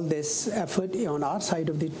all this effort on our side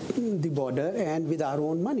of the border and with our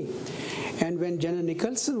own money. And when General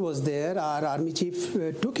Nicholson was there, our army chief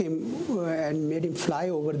took him and made him fly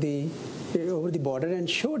over the border and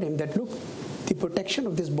showed him that, look, the protection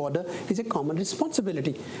of this border is a common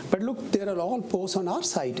responsibility. But look, there are all posts on our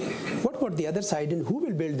side. What about the other side, and who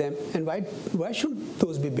will build them, and why should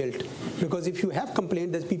those be built? Because if you have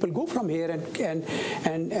complained that people go from here and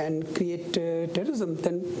create terrorism,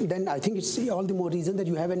 then I think it's all the more reason that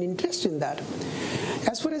you have an interest in that.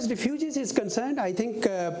 As far as refugees is concerned, I think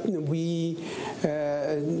the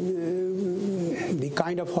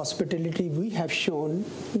kind of hospitality we have shown,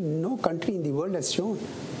 no country in the world has shown.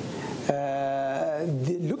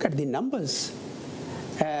 Look at the numbers,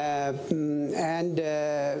 and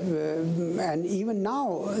even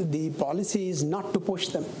now the policy is not to push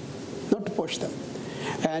them,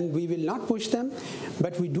 and we will not push them.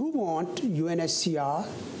 But we do want UNHCR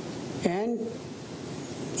and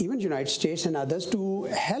even United States and others to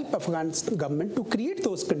help Afghan government to create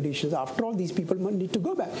those conditions. After all, these people need to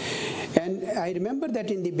go back. And I remember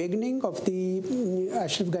that in the beginning of the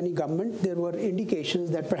Ashraf Ghani government, there were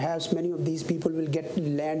indications that perhaps many of these people will get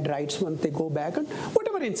land rights once they go back, and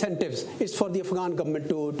whatever incentives is for the Afghan government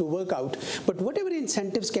to work out. But whatever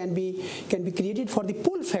incentives can be created for the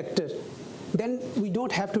pull factor, then we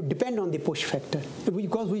don't have to depend on the push factor,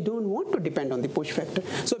 because we don't want to depend on the push factor.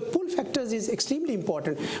 So pull factors is extremely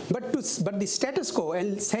important. But the status quo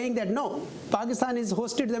and saying that no, Pakistan has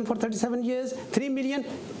hosted them for 37 years, 3 million,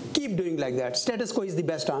 keep doing like that. Status quo is the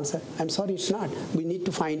best answer. I'm sorry, it's not. We need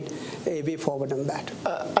to find a way forward on that.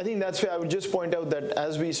 I think that's where I would just point out that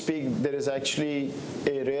as we speak, there is actually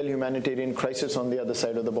a real humanitarian crisis on the other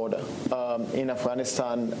side of the border in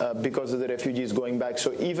Afghanistan because of the refugees going back.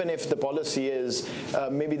 So even if the policy is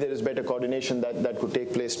maybe there is better coordination that could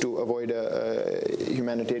take place to avoid a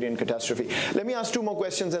humanitarian catastrophe. Let me ask 2 more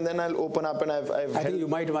questions and then I'll open up. And I think you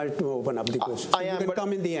might want to open up the questions. I am, you can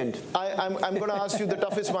come in the end. I'm going to ask you the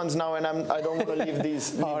toughest ones now, and I don't want to leave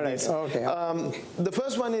these. All right. Okay. The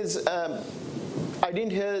first one is I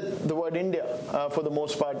didn't hear the word India for the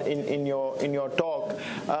most part in your talk,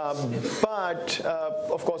 but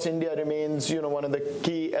of course India remains one of the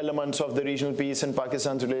key elements of the regional peace, and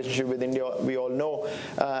Pakistan's relationship with India, we all know,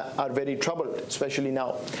 are very troubled, especially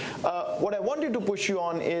now. What I wanted to push you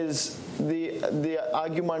on is the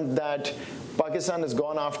argument that Pakistan has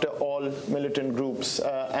gone after all militant groups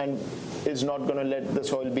and is not going to let the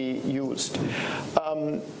soil be used.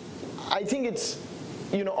 I think it's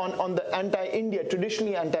on the anti-India,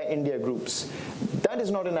 traditionally anti-India groups, that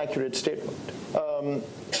is not an accurate statement.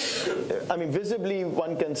 I mean, visibly,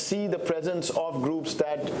 one can see the presence of groups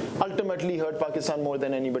that ultimately hurt Pakistan more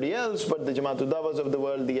than anybody else, but the Jamaat-ul-Dawas of the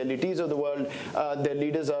world, the LETs of the world, their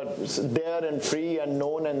leaders are there and free and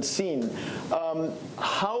known and seen.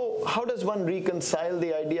 How does one reconcile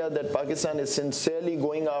the idea that Pakistan is sincerely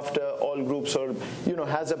going after all groups, or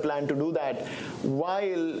has a plan to do that,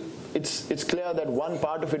 while it's clear that one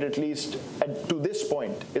part of it, at least to this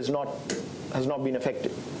point, has not been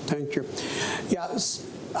effective? Thank you. Yes,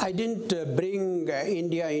 I didn't bring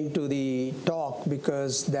India into the talk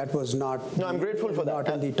because that was not. No, I'm grateful for that. Not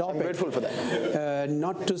on the topic. I'm grateful for that.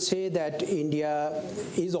 Not to say that India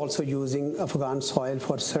is also using Afghan soil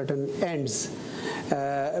for certain ends,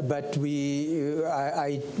 but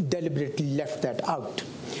I deliberately left that out.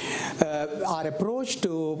 Our approach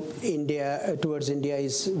to towards India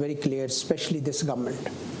is very clear, especially this government.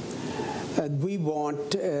 We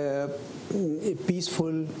want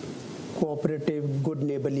peaceful, cooperative, good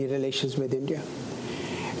neighborly relations with India.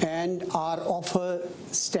 And our offer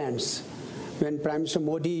stands. When Prime Minister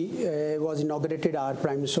Modi was inaugurated, our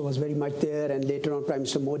Prime Minister was very much there, and later on Prime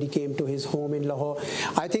Minister Modi came to his home in Lahore.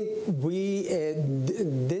 I think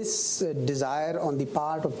this desire on the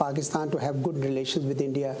part of Pakistan to have good relations with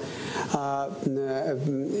India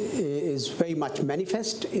is very much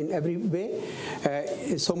manifest in every way,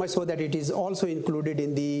 so much so that it is also included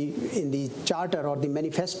in the charter or the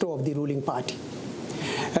manifesto of the ruling party.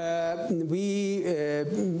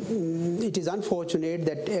 It is unfortunate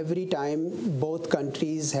that every time both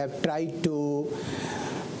countries have tried to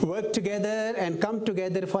work together and come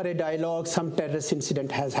together for a dialogue, some terrorist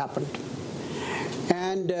incident has happened.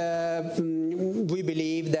 And we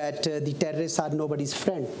believe that the terrorists are nobody's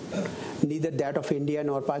friend, neither that of India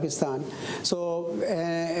nor Pakistan. So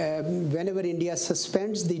whenever India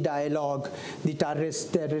suspends the dialogue, the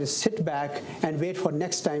terrorists sit back and wait for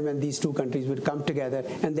next time when these two countries will come together,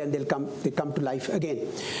 and then they come to life again.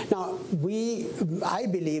 Now, I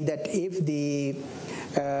believe that if the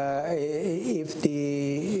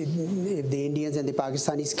Indians and the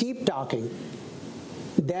Pakistanis keep talking,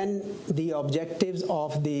 then the objectives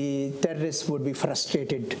of the terrorists would be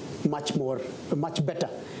frustrated much better.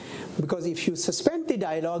 Because if you suspend the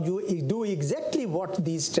dialogue, you do exactly what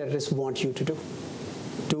these terrorists want you to do,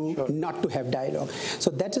 not to have dialogue.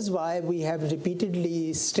 So that is why we have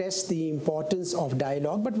repeatedly stressed the importance of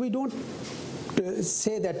dialogue, but we don't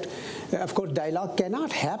say that, of course, dialogue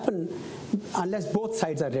cannot happen unless both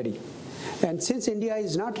sides are ready. And since India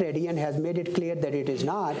is not ready and has made it clear that it is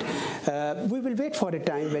not, we will wait for a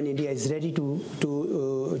time when India is ready to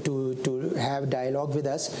have dialogue with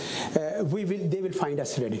us. They will find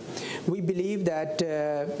us ready. We believe that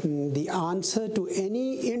the answer to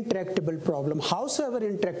any intractable problem, howsoever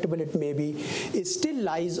intractable it may be, it still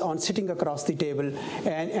lies on sitting across the table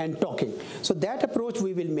and talking. So that approach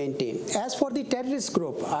we will maintain. As for the terrorist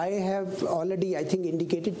group, I have already, I think,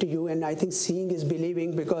 indicated to you, and I think seeing is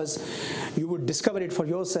believing, because you would discover it for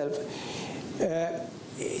yourself.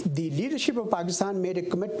 the leadership of Pakistan made a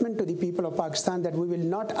commitment to the people of Pakistan that we will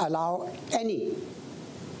not allow any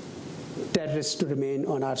terrorists to remain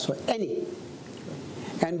on our soil, any.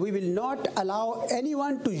 And we will not allow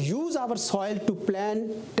anyone to use our soil to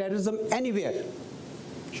plan terrorism anywhere.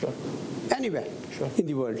 Sure. Anywhere in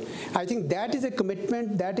the world. I think that is a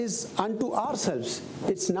commitment that is unto ourselves.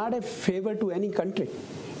 It's not a favor to any country.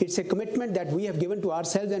 It's a commitment that we have given to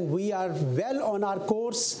ourselves, and we are well on our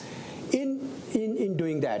course in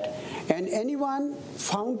doing that. And anyone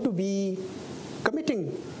found to be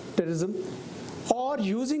committing terrorism or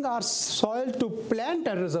using our soil to plan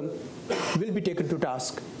terrorism will be taken to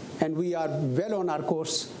task. And we are well on our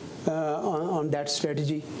course on that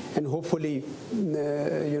strategy, and hopefully,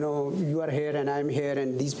 you are here and I'm here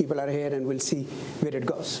and these people are here, and we'll see where it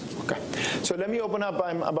goes. Okay. So let me open up.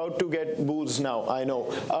 I'm about to get boos now, I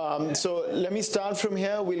know. So let me start from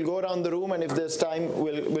here. We'll go around the room, and if there's time,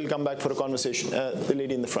 we'll come back for a conversation. The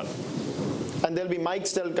lady in the front. And there'll be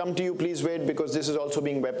mics that'll come to you. Please wait, because this is also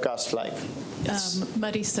being webcast live. Yes.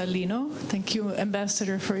 Marisa Lino, thank you,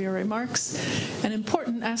 Ambassador, for your remarks. An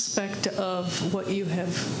important aspect of what you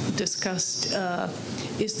have discussed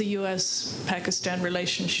is the U.S. Pakistan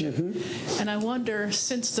relationship. And I wonder,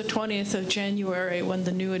 since the 20th of January, when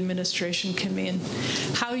the new administration came in,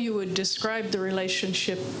 how you would describe the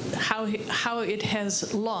relationship, how it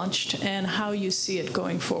has launched, and how you see it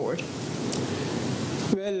going forward.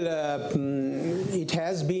 Well, it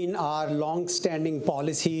has been our long-standing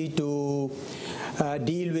policy to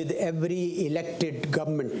deal with every elected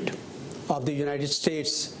government of the United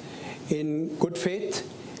States in good faith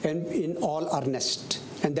and in all earnest.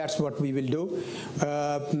 And that's what we will do.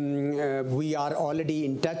 We are already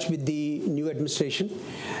in touch with the new administration.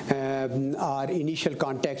 Our initial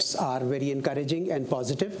contacts are very encouraging and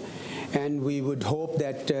positive. And we would hope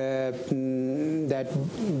that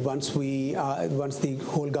once the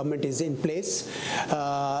whole government is in place,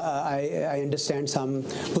 I understand some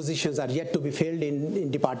positions are yet to be filled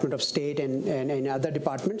in Department of State and other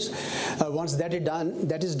departments. Once that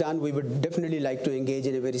is done, we would definitely like to engage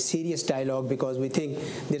in a very serious dialogue, because we think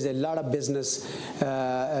there's a lot of business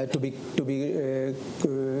to be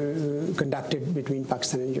conducted between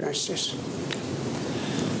Pakistan and the United States.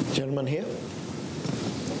 Gentleman here.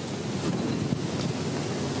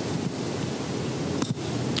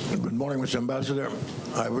 Good morning, Mr. Ambassador.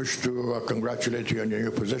 I wish to congratulate you on your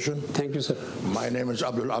new position. Thank you, sir. My name is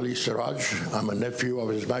Abdul Ali Siraj. I'm a nephew of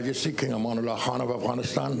His Majesty King Amanullah Khan of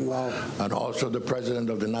Afghanistan, and also the president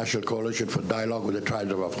of the National Coalition for Dialogue with the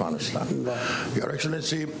Tribes of Afghanistan. Your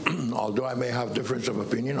Excellency, although I may have difference of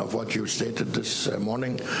opinion of what you stated this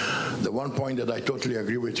morning, the one point that I totally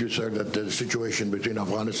agree with you, sir, that the situation between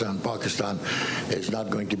Afghanistan and Pakistan is not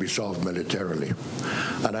going to be solved militarily.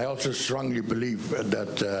 And I also strongly believe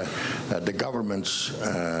that the governments,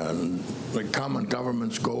 the common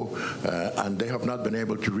governments go and they have not been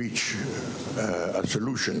able to reach a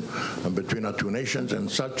solution between our two nations, and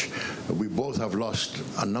such we both have lost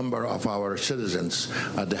a number of our citizens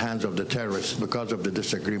at the hands of the terrorists because of the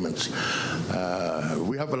disagreements.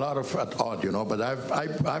 We have a lot of at odd, but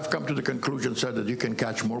I've come to the conclusion, sir, that you can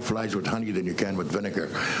catch more flies with honey than you can with vinegar.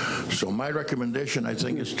 So my recommendation, I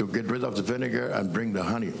think, is to get rid of the vinegar and bring the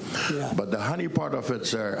honey. Yeah. But the honey part of it,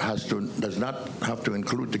 sir, does not have to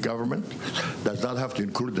include the government, does not have to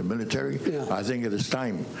include the military. Yeah. I think it is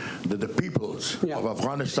time that the peoples of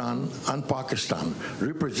Afghanistan and Pakistan,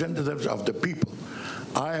 representatives of the people,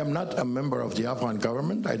 I am not a member of the Afghan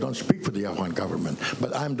government, I don't speak for the Afghan government,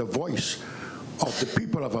 but I'm the voice of the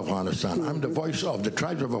people of Afghanistan. I'm the voice of the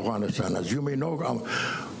tribes of Afghanistan. As you may know,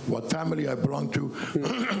 what family I belong to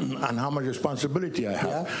and how much responsibility I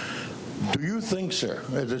have. Yeah. Do you think, sir,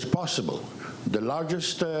 it is possible? The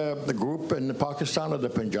largest group in Pakistan are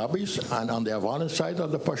the Punjabis, and on the Afghan side are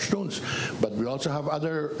the Pashtuns. But we also have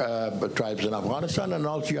other tribes in Afghanistan, and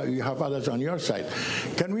also you have others on your side.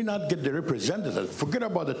 Can we not get the representative? Forget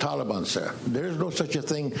about the Taliban, sir. There is no such a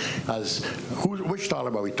thing as which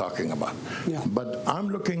Taliban are we talking about? Yeah. But I'm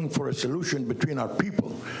looking for a solution between our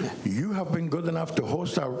people. Yeah. You have been good enough to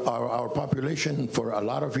host our population for a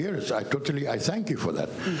lot of years. I thank you for that.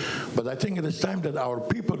 But I think it is time that our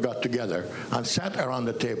people got together and sat around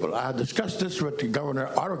the table. I had discussed this with Governor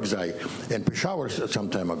Aurangzai in Peshawar some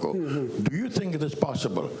time ago. Do you think it is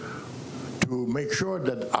possible to make sure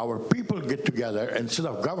that our people get together instead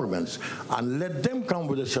of governments, and let them come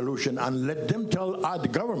with a solution, and let them tell the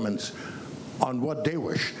governments on what they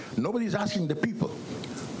wish? Nobody's asking the people.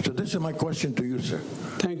 So this is my question to you, sir.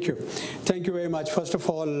 Thank you. Thank you very much. First of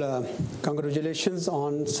all, congratulations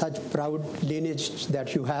on such proud lineage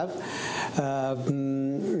that you have.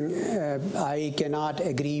 I cannot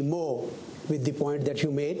agree more with the point that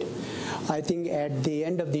you made. I think at the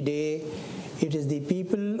end of the day, it is the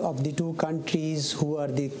people of the two countries who are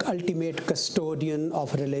the ultimate custodian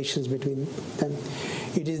of relations between them.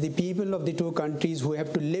 It is the people of the two countries who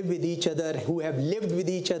have to live with each other, who have lived with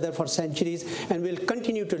each other for centuries and will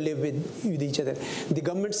continue to live with each other. The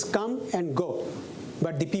governments come and go,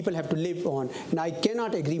 but the people have to live on. And I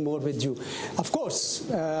cannot agree more with you. Of course,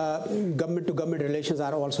 government-to-government relations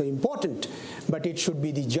are also important, but it should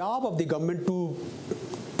be the job of the government to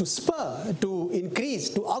spur, to increase,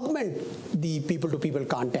 to augment the people-to-people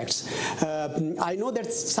contacts. I know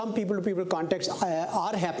that some people-to-people contacts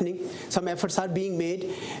are happening, some efforts are being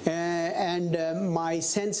made, and my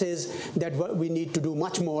sense is that we need to do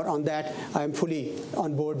much more on that. I'm fully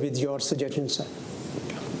on board with your suggestions, sir.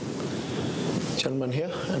 Gentleman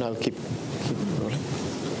here, and I'll keep rolling.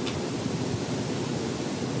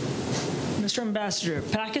 Mr. Ambassador,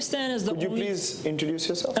 Pakistan is the only... Would you please introduce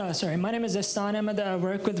yourself? Sorry, my name is Ahsan Ahmed. I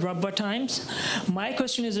work with Rabba Times. My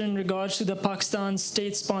question is in regards to the Pakistan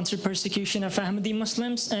state-sponsored persecution of Ahmadi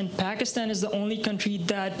Muslims, and Pakistan is the only country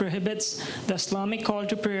that prohibits the Islamic call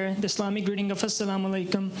to prayer, the Islamic greeting of Assalamu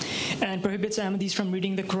Alaikum, and prohibits Ahmadis from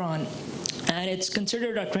reading the Quran. And it's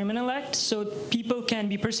considered a criminal act, so people can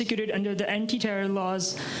be persecuted under the anti-terror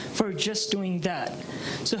laws for just doing that.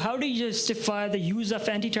 So how do you justify the use of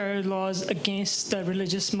anti-terror laws against the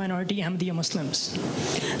religious minority Ahmadiyya Muslims?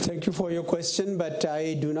 Thank you for your question, but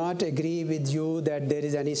I do not agree with you that there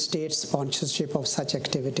is any state sponsorship of such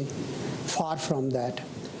activity. Far from that.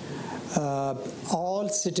 All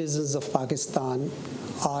citizens of Pakistan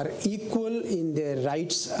are equal in their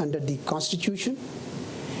rights under the Constitution.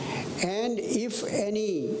 And if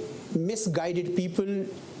any misguided people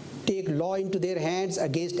take law into their hands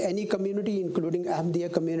against any community, including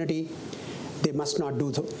Ahmadiyya community, they must not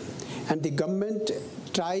do so. And the government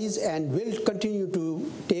tries and will continue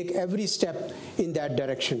to take every step in that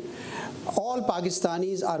direction. All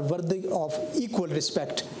Pakistanis are worthy of equal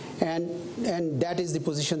respect, and that is the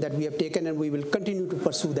position that we have taken, and we will continue to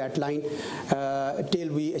pursue that line till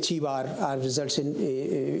we achieve our results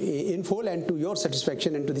in full, and to your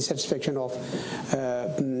satisfaction and to the satisfaction of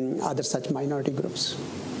other such minority groups.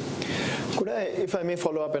 Could I, if I may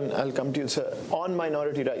follow up, and I'll come to you, sir, on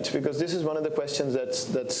minority rights, because this is one of the questions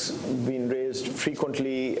that's been raised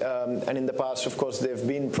frequently, and in the past, of course, there have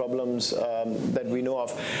been problems that we know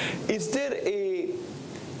of. Is there a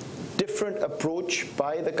different approach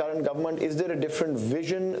by the current government? Is there a different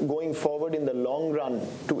vision going forward in the long run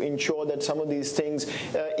to ensure that some of these things,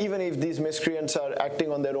 even if these miscreants are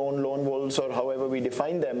acting on their own lone wolves or however we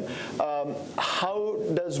define them, how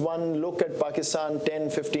does one look at Pakistan 10,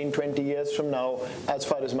 15, 20 years from now as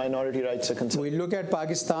far as minority rights are concerned? We look at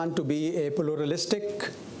Pakistan to be a pluralistic,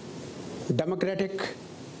 democratic,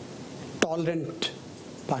 tolerant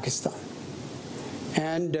Pakistan.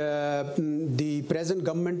 And the present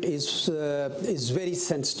government is very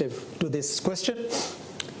sensitive to this question.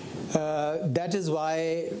 That is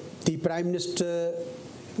why the Prime Minister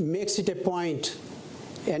makes it a point,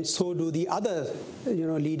 and so do the other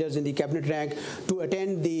leaders in the cabinet rank, to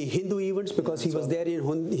attend the Hindu events, because he was there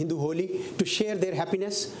in Hindu Holi, to share their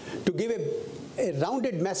happiness, to give a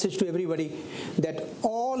rounded message to everybody that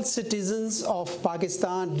all citizens of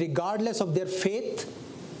Pakistan, regardless of their faith,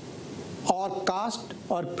 or caste,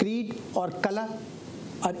 or creed, or color,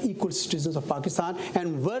 are equal citizens of Pakistan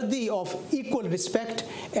and worthy of equal respect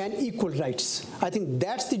and equal rights. I think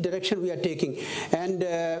that's the direction we are taking.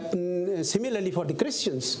 And similarly for the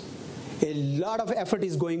Christians, a lot of effort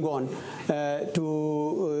is going on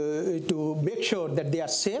to make sure that they are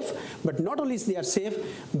safe, but not only they are safe,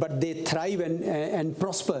 but they thrive and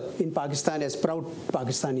prosper in Pakistan as proud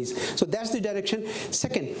Pakistanis. So that's the direction.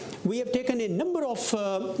 Second, we have taken a number of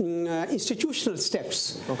institutional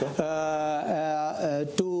steps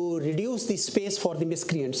to reduce the space for the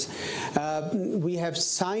miscreants. We have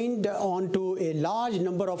signed on to a large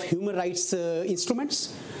number of human rights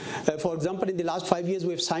instruments. For example, in the last 5 years,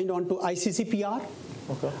 we have signed on to ICCPR,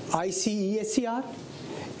 ICESCR,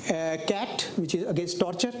 CAT, which is against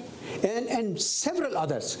torture, and several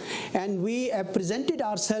others. And we have presented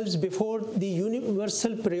ourselves before the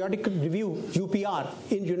Universal Periodic Review, UPR,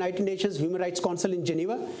 in United Nations Human Rights Council in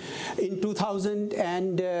Geneva in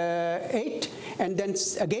 2008, and then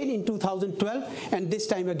again in 2012, and this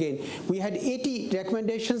time again. We had 80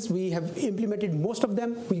 recommendations. We have implemented most of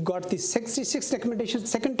them. We got the 66 recommendations.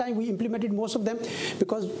 Second time we implemented most of them,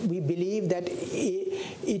 because we believe that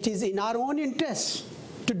it is in our own interest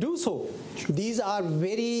to do so. These are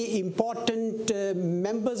very important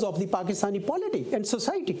members of the Pakistani polity and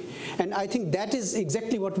society. And I think that is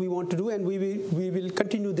exactly what we want to do, and we will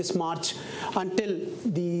continue this march until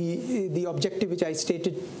the objective which I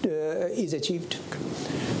stated is achieved.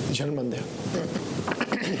 Gentleman there.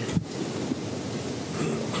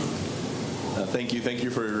 Thank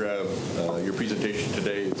you for your presentation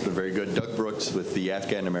today. It's been very good. Doug Brooks with the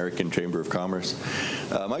Afghan American Chamber of Commerce.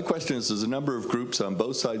 My question is, there's a number of groups on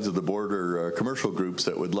both sides of the border, commercial groups,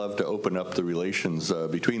 that would love to open up the relations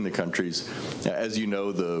between the countries. As you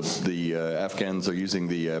know, the Afghans are using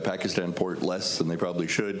the Pakistan port less than they probably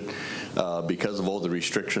should because of all the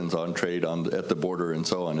restrictions on trade at the border and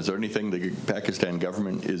so on. Is there anything the Pakistan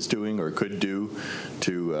government is doing or could do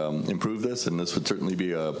to improve this? And this would certainly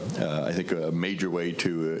be, I think, a major way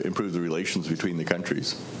to improve the relations between the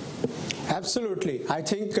countries. Absolutely. I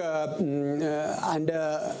think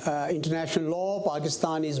under international law,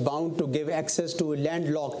 Pakistan is bound to give access to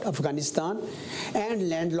landlocked Afghanistan and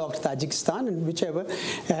landlocked Tajikistan, and whichever,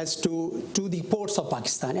 as to the ports of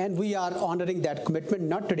Pakistan. And we are honoring that commitment,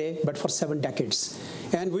 not today, but for 7 decades.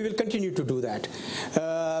 And we will continue to do that.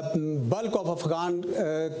 Bulk of Afghan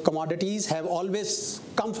commodities have always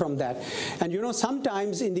come from that. And you know,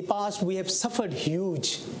 sometimes in the past we have suffered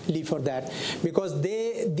hugely for that, because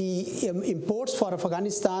the imports for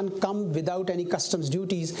Afghanistan come without any customs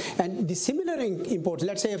duties, and the similar imports,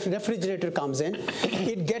 let's say if a refrigerator comes in,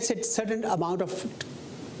 it gets a certain amount of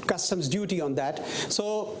customs duty on that.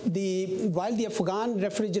 So while the Afghan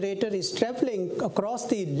refrigerator is traveling across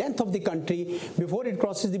the length of the country, before it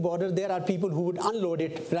crosses the border, there are people who would unload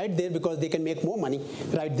it right there because they can make more money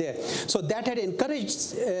right there. So that had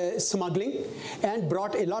encouraged smuggling and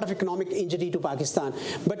brought a lot of economic injury to Pakistan.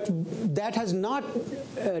 But that has not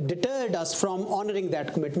deterred us from honoring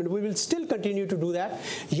that commitment. We will still continue to do that.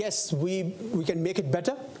 Yes, we can make it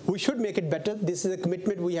better. We should make it better. This is a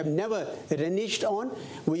commitment we have never reneged on.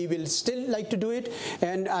 We will still like to do it.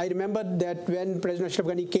 And I remember that when President Ashraf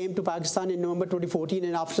Ghani came to Pakistan in November 2014,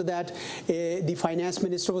 and after that the finance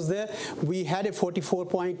minister was there, we had a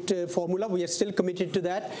 44-point formula. We are still committed to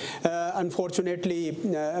that. Unfortunately,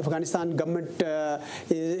 Afghanistan government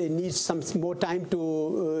needs some more time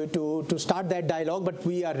to start that dialogue, but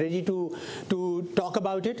we are ready to talk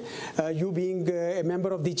about it. You being a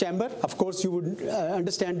member of the chamber, of course, you would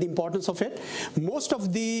understand the importance of it. Most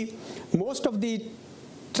of the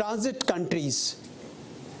transit countries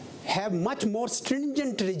have much more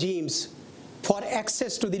stringent regimes for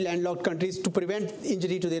access to the landlocked countries to prevent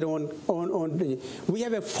injury to their own. We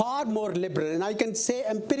have a far more liberal, and I can say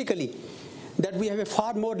empirically that we have a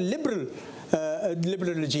far more liberal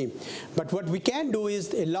regime. But what we can do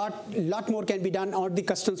is a lot more can be done on the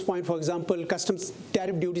customs point. For example, customs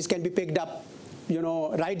tariff duties can be picked up,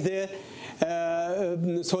 right there.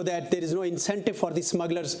 So that there is no incentive for the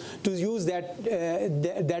smugglers to use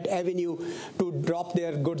that avenue to drop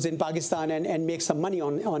their goods in Pakistan and make some money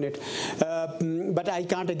on it. But I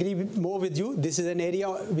can't agree more with you. This is an area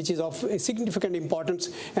which is of significant importance,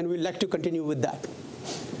 and we'd like to continue with that.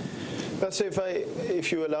 So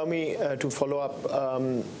if you allow me to follow up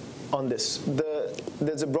on this.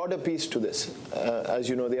 There's a broader piece to this. As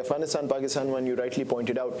you know, the Afghanistan-Pakistan one you rightly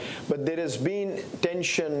pointed out, but there has been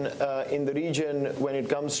tension in the region when it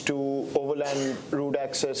comes to overland route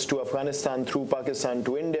access to Afghanistan through Pakistan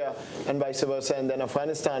to India and vice versa, and then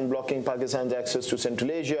Afghanistan blocking Pakistan's access to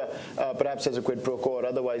Central Asia, perhaps as a quid pro quo or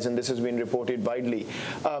otherwise, and this has been reported widely.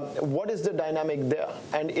 What is the dynamic there?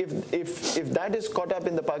 And if that is caught up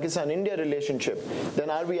in the Pakistan-India relationship, then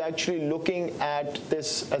are we actually looking at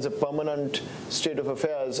this as a permanent state of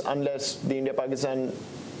affairs unless the India-Pakistan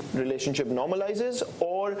relationship normalizes?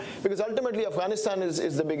 Or because ultimately Afghanistan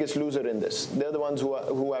is the biggest loser in this. They're the ones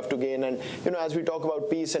who have to gain. And as we talk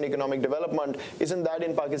about peace and economic development, isn't that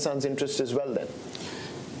in Pakistan's interest as well then?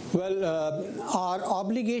 Well, our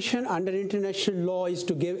obligation under international law is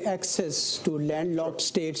to give access to landlocked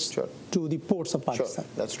states to the ports of Pakistan.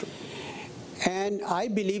 Sure, that's true. And I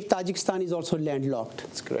believe Tajikistan is also landlocked.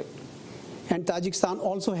 That's correct. And Tajikistan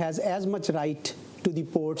also has as much right to the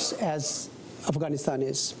ports as Afghanistan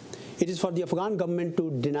is. It is for the Afghan government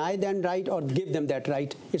to deny them right or give them that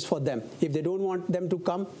right. It's for them. If they don't want them to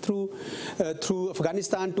come through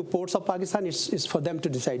Afghanistan to ports of Pakistan, it's for them to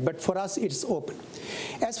decide. But for us, it's open.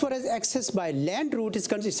 As far as access by land route is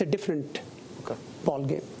concerned, it's a different ball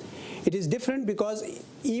game. It is different because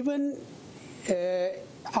even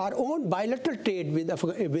our own bilateral trade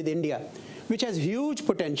with India, which has huge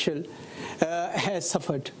potential, has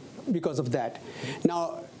suffered because of that.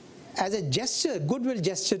 Now, as a gesture, goodwill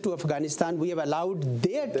gesture to Afghanistan, we have allowed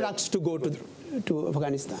their trucks to go to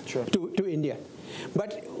Afghanistan, to India.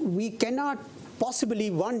 But we cannot possibly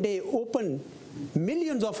one day open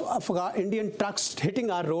millions of Indian trucks hitting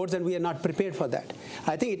our roads, and we are not prepared for that.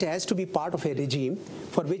 I think it has to be part of a regime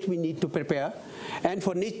for which we need to prepare. And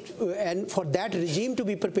for that regime to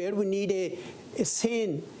be prepared, we need a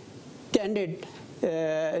sane, candid,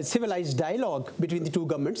 civilized dialogue between the two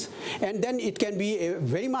governments. And then it can be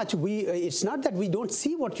very much, it's not that we don't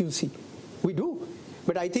see what you see. We do.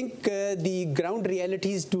 But I think the ground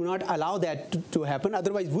realities do not allow that to happen.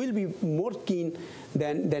 Otherwise, we'll be more keen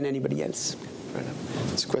than anybody else. Right.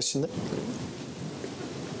 There's a question there.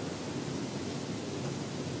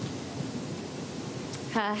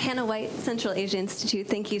 Hannah White, Central Asia Institute.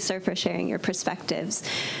 Thank you, sir, for sharing your perspectives.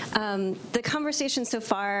 The conversation so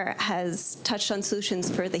far has touched on solutions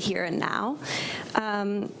for the here and now.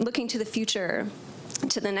 Looking to the future,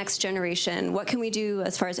 to the next generation, what can we do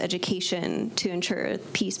as far as education to ensure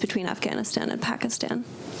peace between Afghanistan and Pakistan?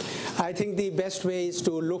 I think the best way is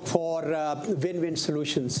to look for win-win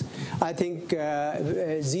solutions. I think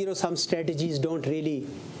zero-sum strategies don't really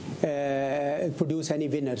produce any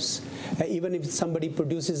winners. Even if somebody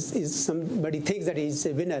somebody thinks that he's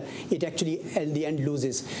a winner, it actually in the end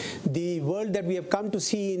loses. The world that we have come to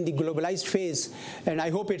see in the globalized phase, and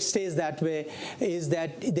I hope it stays that way, is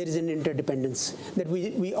that there is an interdependence, that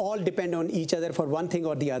we all depend on each other for one thing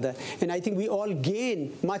or the other. And I think we all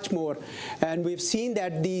gain much more. And we've seen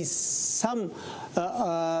that the sum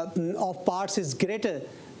of parts is greater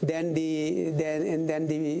than the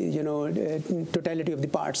totality of the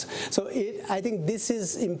parts. So I think this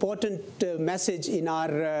is important message in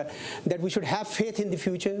our that we should have faith in the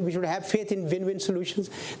future. We should have faith in win-win solutions.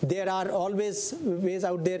 There are always ways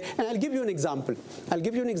out there, and I'll give you an example.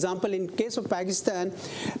 In case of Pakistan,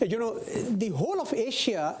 the whole of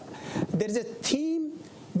Asia, there is a theme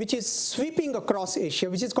which is sweeping across Asia,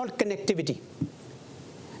 which is called connectivity.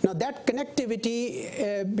 Now that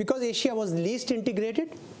connectivity, because Asia was least integrated,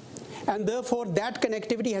 and therefore that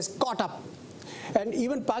connectivity has caught up. And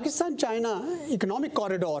even Pakistan-China economic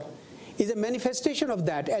corridor is a manifestation of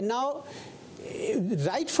that. And now,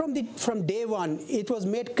 right from day one, it was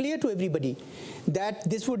made clear to everybody that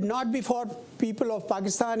this would not be for people of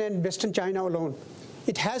Pakistan and Western China alone.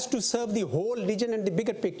 It has to serve the whole region and the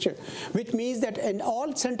bigger picture, which means that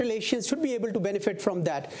all Central Asians should be able to benefit from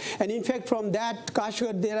that. And in fact, from that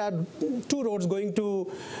Kashgar, there are 2 roads going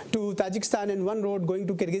to Tajikistan and 1 road going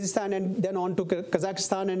to Kyrgyzstan and then on to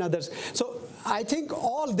Kazakhstan and others. So I think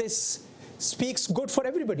all this speaks good for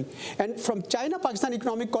everybody. And from China-Pakistan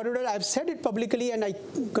economic corridor, I've said it publicly and I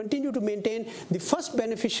continue to maintain the first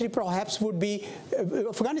beneficiary perhaps would be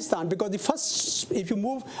Afghanistan, because the first, if you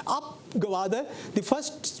move up Gwadar, the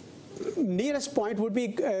first nearest point would be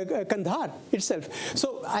Kandahar itself.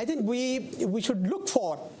 So I think we should look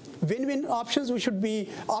for win-win options. We should be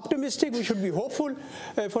optimistic. We should be hopeful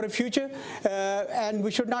for a future. And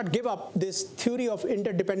we should not give up this theory of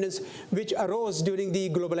interdependence which arose during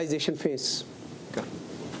the globalization phase. Okay.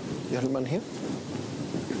 Gentleman here.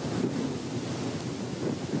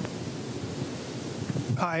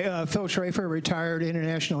 Hi, Phil Schrafer, retired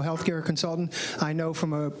international healthcare consultant. I know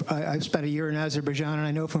I spent a year in Azerbaijan, and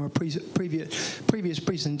I know from a previous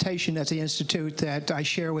presentation at the Institute that I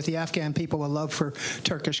share with the Afghan people a love for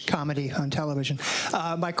Turkish comedy on television.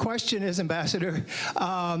 My question is, Ambassador,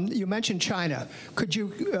 you mentioned China. Could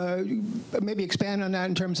you maybe expand on that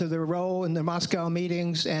in terms of their role in the Moscow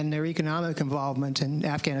meetings and their economic involvement in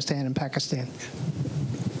Afghanistan and Pakistan?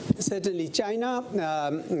 Certainly. China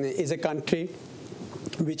is a country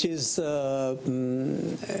which is a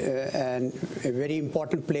very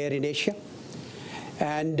important player in Asia.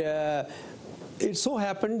 And it so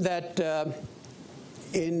happened that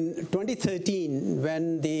in 2013,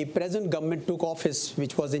 when the present government took office,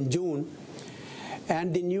 which was in June,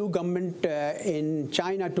 and the new government in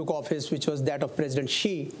China took office, which was that of President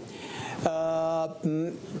Xi,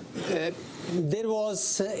 there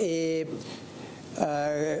was a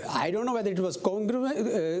I don't know whether it was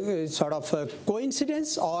sort of a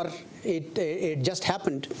coincidence or it just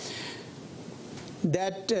happened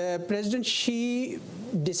that President Xi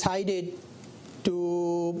decided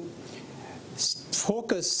to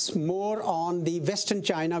focus more on the Western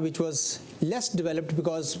China, which was less developed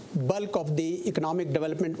because bulk of the economic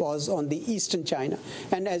development was on the Eastern China.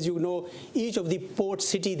 And as you know, each of the port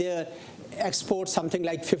city there exports something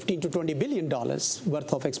like $15 to $20 billion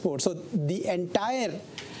worth of exports. So the entire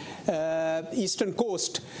eastern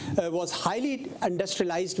coast was highly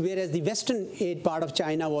industrialized, whereas the western part of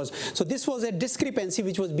China was. So this was a discrepancy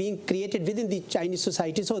which was being created within the Chinese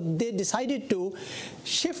society. So they decided to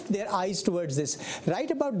shift their eyes towards this. Right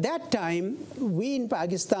about that time, we in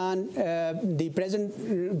Pakistan, the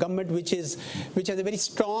present government, which has a very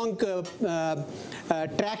strong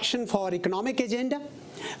traction for economic agenda,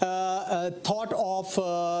 thought of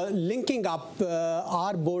linking up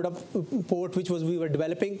our board of port, which we were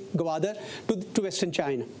developing, Gwadar, to Western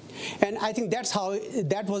China. And I think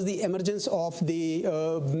that was the emergence of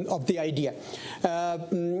the idea.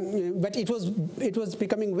 But it was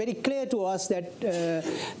becoming very clear to us that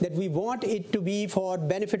we want it to be for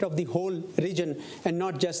benefit of the whole region and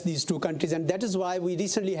not just these two countries. And that is why we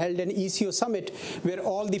recently held an ECO summit where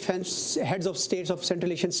all the heads of states of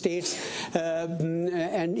Central Asian states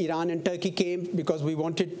and Iran and Turkey came, because we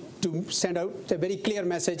wanted to send out a very clear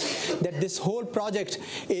message that this whole project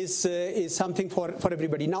is something for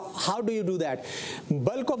everybody. Now, how do you do that?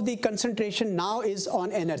 Bulk of the concentration now is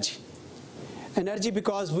on energy. Energy,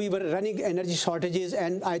 because we were running energy shortages,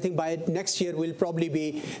 and I think by next year we'll probably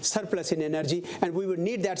be surplus in energy, and we will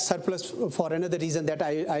need that surplus for another reason that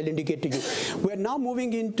I'll indicate to you. We're now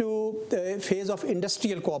moving into a phase of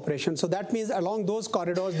industrial cooperation. So that means along those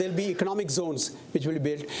corridors there'll be economic zones which will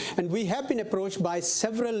be built, and we have been approached by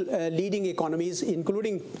several leading economies,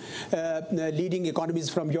 including leading economies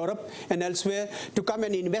from Europe and elsewhere, to come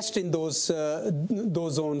and invest in those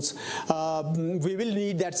zones. We will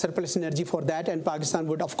need that surplus energy for that. And Pakistan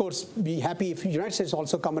would, of course, be happy if the United States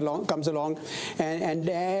also comes along, and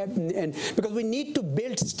because we need to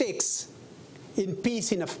build stakes in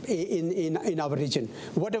peace in our region,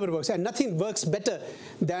 whatever works. And nothing works better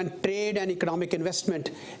than trade and economic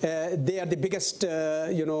investment. They are the biggest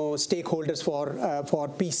stakeholders for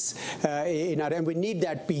peace in our, and we need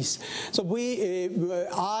that peace. So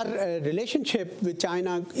our relationship with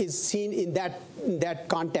China is seen in that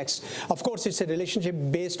context. Of course, it's a relationship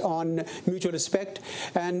based on mutual respect.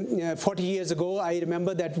 And 40 years ago, I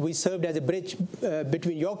remember that we served as a bridge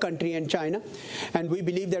between your country and China, and we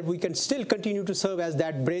believe that we can still continue to serve as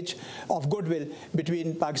that bridge of goodwill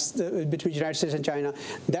between United States and China.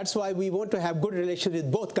 That's why we want to have good relations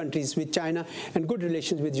with both countries, with China, and good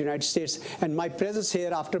relations with the United States. And my presence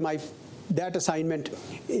here after that assignment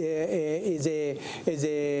is a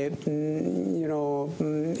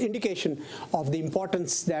indication of the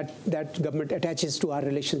importance that government attaches to our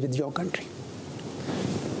relations with your country.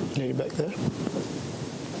 Lady back there.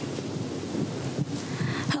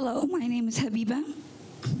 Hello, my name is Habiba.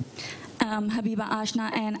 Habiba Ashna,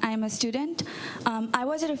 and I'm a student. I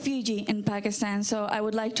was a refugee in Pakistan, so I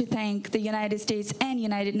would like to thank the United States and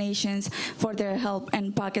United Nations for their help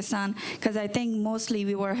in Pakistan, because I think mostly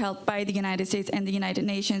we were helped by the United States and the United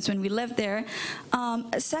Nations when we lived there.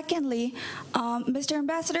 Secondly, Mr.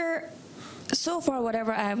 Ambassador, so far,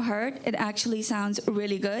 whatever I have heard, it actually sounds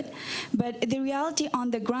really good, but the reality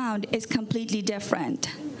on the ground is completely different.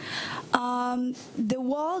 The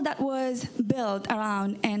wall that was built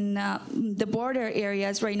around in the border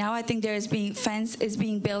areas right now, I think fence is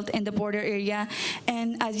being built in the border area,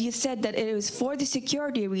 and as you said, that it was for the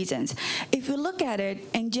security reasons. If you look at it,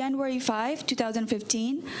 in January 5,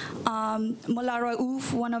 2015, Mullah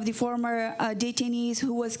Rauf, one of the former detainees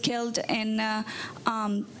who was killed in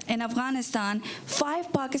Afghanistan,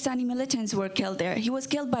 5 Pakistani militants were killed there. He was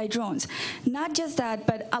killed by drones. Not just that,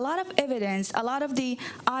 but a lot of evidence, a lot of the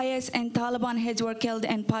IS and Taliban heads were killed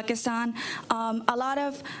in Pakistan. A lot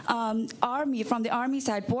of army, from the army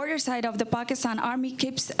side, border side of the Pakistan army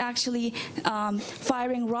keeps actually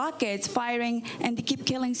firing rockets, and they keep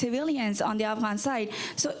killing civilians on the Afghan side.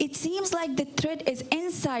 So it seems like the threat is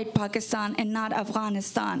inside Pakistan and not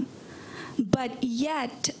Afghanistan. But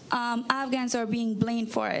yet, Afghans are being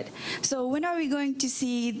blamed for it. So when are we going to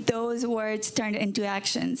see those words turned into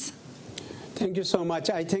actions? Thank you so much.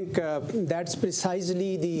 I think that's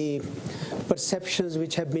precisely the perceptions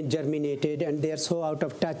which have been germinated, and they are so out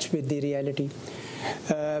of touch with the reality.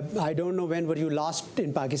 I don't know when were you last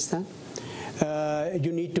in Pakistan.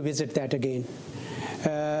 You need to visit that again.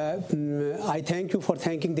 I thank you for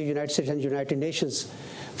thanking the United States and United Nations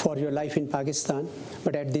for your life in Pakistan,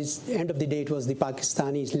 but at the end of the day, it was the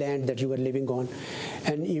Pakistani land that you were living on.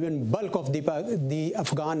 And even bulk of the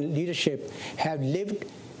Afghan leadership have lived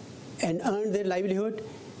and earned their livelihood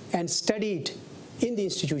and studied in the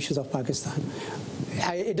institutions of Pakistan.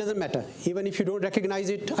 It doesn't matter. Even if you don't recognize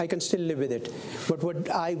it, I can still live with it. But what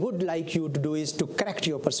I would like you to do is to correct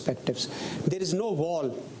your perspectives. There is no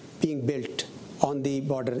wall being built on the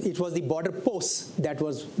border. It was the border posts that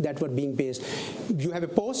were being based. You have a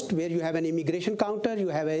post where you have an immigration counter, you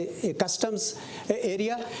have a customs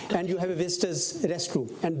area, and you have a visitors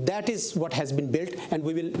restroom, and that is what has been built. And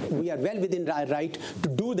we are well within our right to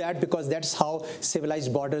do that, because that's how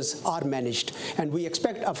civilized borders are managed. And we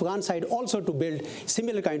expect Afghan side also to build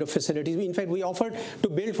similar kind of facilities. In fact, we offered to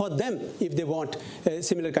build for them if they want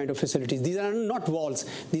similar kind of facilities. These are not walls.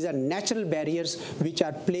 These are natural barriers which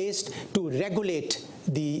are placed to regulate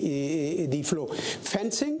the flow.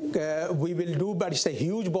 Fencing, we will do, but it's a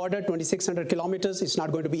huge border, 2,600 kilometers. It's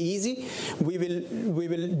not going to be easy. We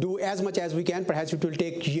will do as much as we can. Perhaps it will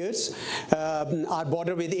take years. Our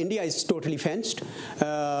border with India is totally fenced.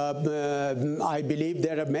 I believe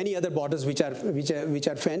there are many other borders which are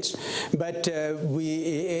fenced, but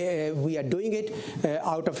we are doing it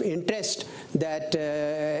out of interest that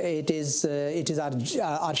it is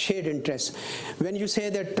our shared interest. When you say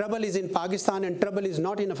that trouble is in Pakistan and trouble is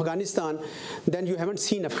not in Afghanistan, then you haven't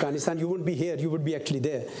seen Afghanistan. You wouldn't be here. You would be actually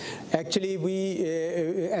there. Actually,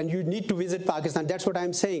 and you need to visit Pakistan. That's what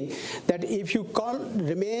I'm saying. That if you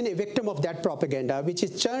remain a victim of that propaganda, which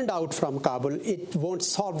is churned out from Kabul, it won't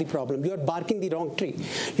solve the problem. You are barking the wrong tree.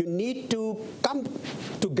 You need to come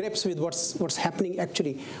to grips with what's happening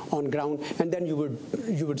actually on ground, and then you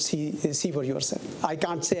would see for yourself. I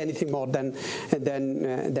can't say anything more than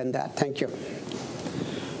that. Thank you.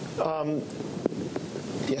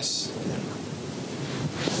 Yes.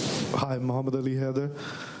 Hi, Muhammad Ali Haider.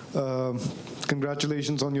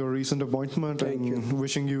 Congratulations on your recent appointment. Thank you.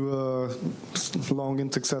 Wishing you a long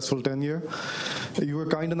and successful tenure. You were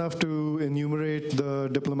kind enough to enumerate the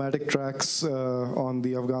diplomatic tracks on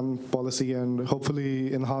the Afghan policy, and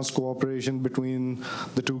hopefully enhanced cooperation between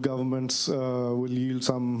the two governments will yield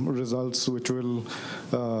some results which will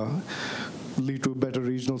lead to a better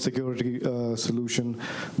regional security solution.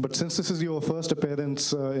 But since this is your first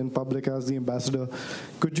appearance in public as the ambassador,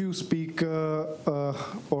 could you speak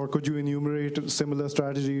or could you enumerate similar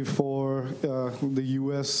strategy for the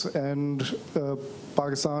U.S. and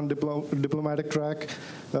Pakistan diplomatic track,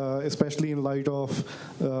 especially in light of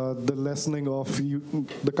the lessening of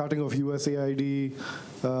the cutting of USAID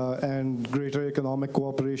and greater economic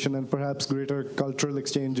cooperation and perhaps greater cultural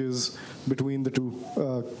exchanges between the two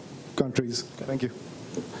countries? Thank you.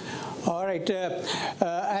 All right.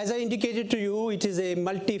 As I indicated to you, it is a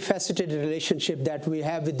multifaceted relationship that we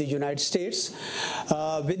have with the United States.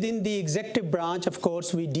 Within the executive branch, of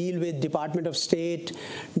course, we deal with Department of State,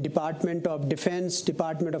 Department of Defense,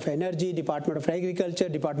 Department of Energy, Department of Agriculture,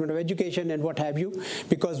 Department of Education, and what have you,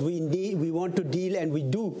 because we want to deal, and we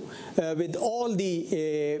do, with all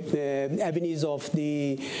the avenues of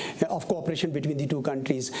cooperation between the two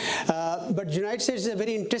countries. But the United States is a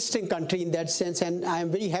very interesting country in that sense, and I am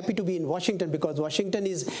very happy to be in Washington, because Washington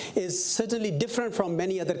is certainly different from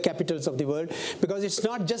many other capitals of the world, because it's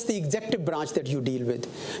not just the executive branch that you deal with.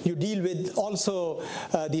 You deal with also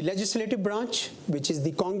the legislative branch, which is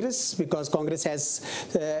the Congress, because Congress has,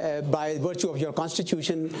 by virtue of your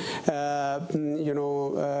constitution,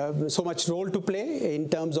 so much role to play in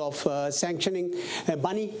terms of sanctioning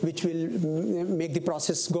money, which will make the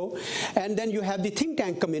process go. And then you have the think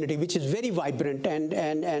tank community, which is very vibrant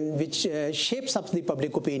and which shapes up the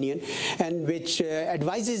public opinion and which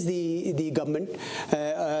advises the government.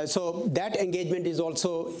 So that engagement is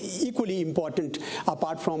also equally important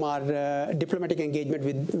apart from our diplomatic engagement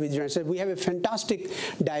with the United States. We have a fantastic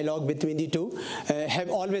dialogue between the two,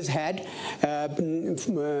 have always had. On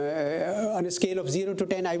a scale of 0 to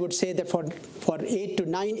 10, I would say that for 8 to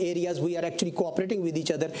 9 areas we are actually cooperating with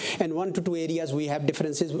each other, and 1 to 2 areas we have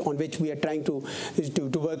differences on which we are trying to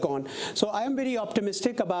work on. So I am very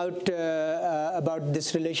optimistic about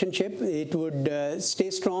this relationship. It would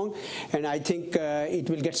stay strong, and I think it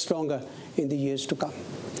will get stronger in the years to come.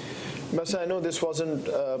 Basa, I know this wasn't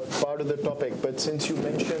part of the topic, but since you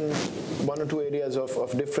mentioned 1 or 2 areas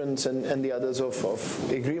of difference and the others of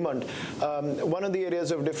agreement, one of the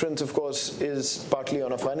areas of difference, of course, is partly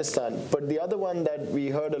on Afghanistan. But the other one that we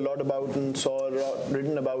heard a lot about and saw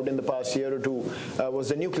written about in the past year or two was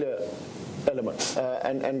the nuclear element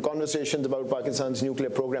and conversations about Pakistan's nuclear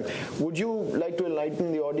program. Would you like to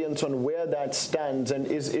enlighten the audience on where that stands, and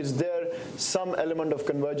is there some element of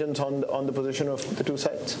convergence on the position of the two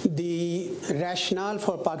sides? The rationale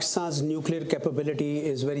for Pakistan's nuclear capability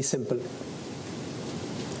is very simple.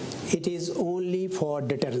 It is only for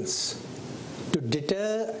deterrence, to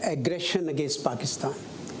deter aggression against Pakistan.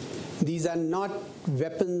 These are not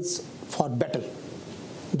weapons for battle.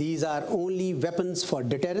 These are only weapons for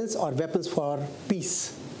deterrence or weapons for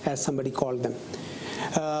peace, as somebody called them.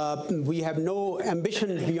 We have no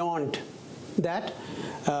ambition beyond that.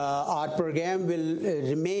 Our program will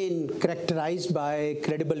remain characterized by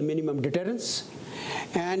credible minimum deterrence.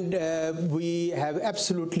 And we have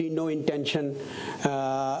absolutely no intention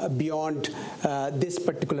beyond this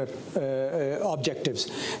particular objectives.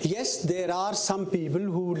 Yes, there are some people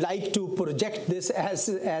who like to project this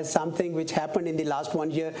as something which happened in the last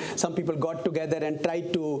 1 year. Some people got together and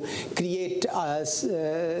tried to create a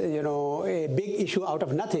big issue out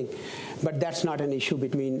of nothing. But that's not an issue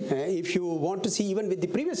between. If you want to see, even with the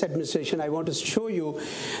previous administration, I want to show you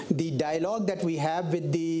the dialogue that we have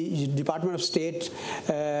with the Department of State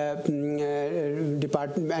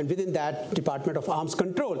department, and within that Department of Arms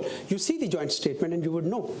Control. You see the joint statement, and you would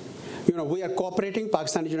know. We are cooperating.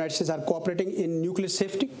 Pakistan and the United States are cooperating in nuclear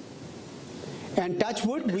safety. And touch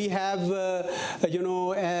wood, we have a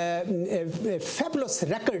fabulous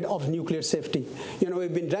record of nuclear safety.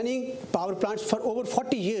 We've been running power plants for over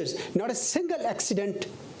 40 years, not a single accident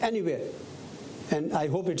anywhere. And I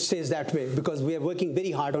hope it stays that way, because we are working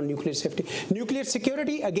very hard on nuclear safety. Nuclear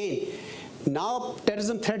security, again, now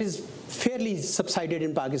terrorism threat is fairly subsided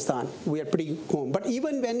in Pakistan. We are pretty home. But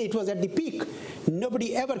even when it was at the peak,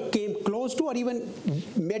 nobody ever came close to or even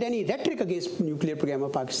made any rhetoric against nuclear program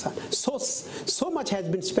of Pakistan. So much has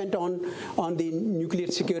been spent on the nuclear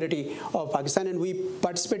security of Pakistan, and we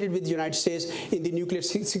participated with the United States in the nuclear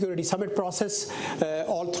security summit process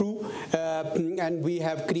all through, and we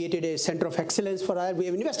have created a center of excellence for that. We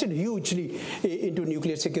have invested hugely into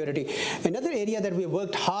nuclear security. Another area that we have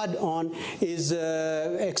worked hard on is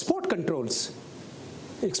export controls.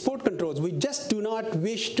 Export controls. We just do not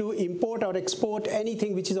wish to import or export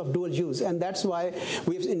anything which is of dual use, and that's why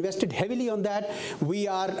we've invested heavily on that.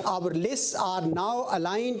 Our lists are now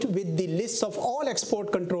aligned with the lists of all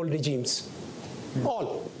export control regimes,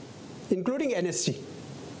 all, including NSC,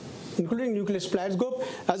 including Nuclear Suppliers Group,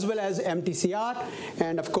 as well as MTCR,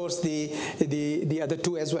 and of course the other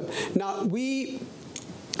two as well. Now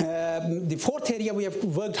the fourth area we have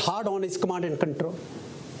worked hard on is command and control.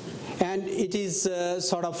 And it is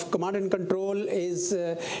command and control is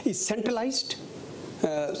centralized,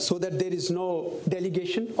 so that there is no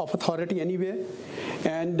delegation of authority anywhere.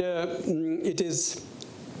 And it is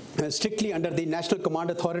strictly under the National Command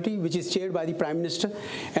Authority, which is chaired by the Prime Minister,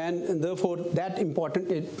 and therefore that important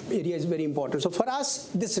area is very important. So for us,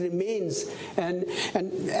 this remains, and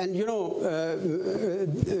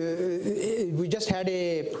we just had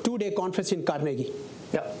a 2-day conference in Carnegie.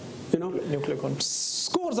 Yeah, nuclear conference.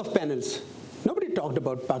 Scores of panels. Nobody talked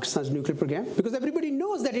about Pakistan's nuclear program because everybody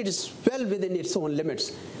knows that it is well within its own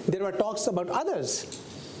limits. There were talks about others,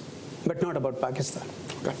 but not about Pakistan.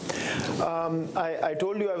 Okay. I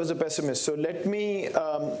told you I was a pessimist, so let me,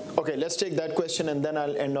 okay, let's take that question and then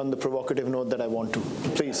I'll end on the provocative note that I want to.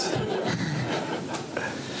 Please.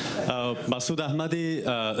 Masood Ahmadi,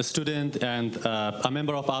 a student and a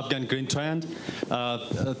member of Afghan Green Trend.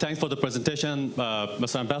 Thanks for the presentation,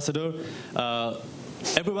 Mr. Ambassador.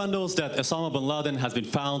 Everyone knows that Osama bin Laden has been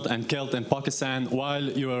found and killed in Pakistan while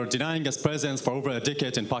you are denying his presence for over a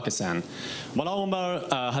decade in Pakistan. Mullah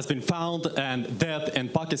Omar has been found and dead in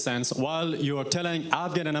Pakistan while you are telling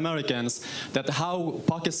Afghan and Americans that how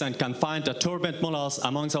Pakistan can find a turbaned mullahs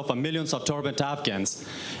amongst of millions of turbaned Afghans.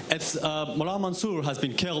 It's Mullah Mansour has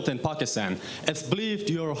been killed in Pakistan. It's believed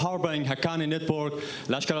you're harboring Haqqani Network,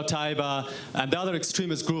 Lashkar-e-Taiba, and the other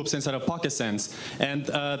extremist groups inside of Pakistan. And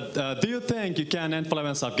do you think you can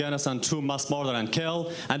influence Afghanistan to mass murder and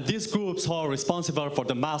kill? And these groups who are responsible for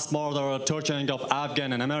the mass murder, torturing of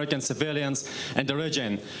Afghan and American civilians in the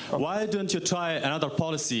region, why don't you try another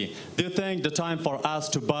policy? Do you think the time for us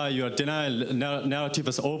to buy your denial narrative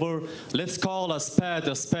is over? Let's call a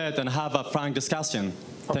spade and have a frank discussion.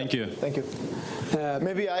 Okay. Thank you. Thank you.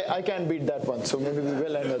 Maybe I can beat that one, so maybe we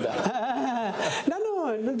will end with that.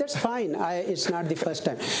 No, that's fine. It's not the first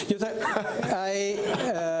time.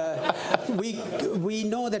 We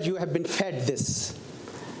know that you have been fed this,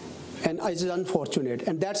 and it's unfortunate.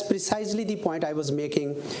 And that's precisely the point I was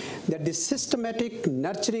making, that the systematic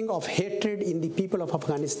nurturing of hatred in the people of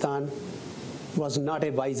Afghanistan was not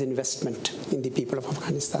a wise investment in the people of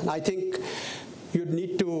Afghanistan. I think you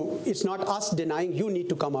need to, it's not us denying, you need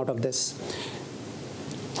to come out of this.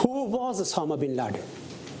 Who was Osama bin Laden?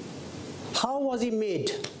 How was he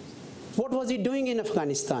made? What was he doing in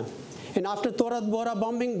Afghanistan? And after Tora Bora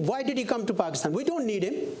bombing, why did he come to Pakistan? We don't need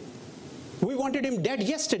him. We wanted him dead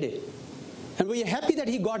yesterday. And we are happy that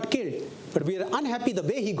he got killed. But we are unhappy the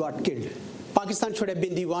way he got killed. Pakistan should have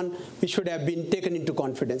been the one which should have been taken into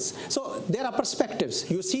confidence. So there are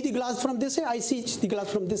perspectives. You see the glass from this side, I see the glass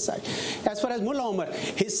from this side. As far as Mullah Omar,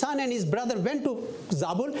 his son and his brother went to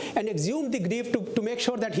Zabul and exhumed the grave to make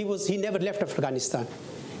sure that he never left Afghanistan.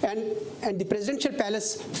 and the presidential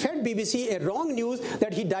palace fed BBC a wrong news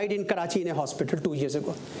that he died in Karachi in a hospital 2 years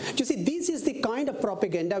ago. You see, this is the kind of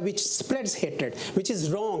propaganda which spreads hatred, which is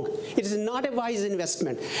wrong. It is not a wise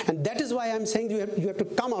investment. And that is why I'm saying you have to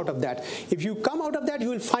come out of that. If you come out of that, you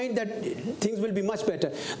will find that things will be much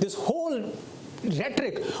better. This whole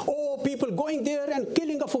rhetoric, oh, people going there and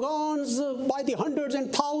killing Afghans by the hundreds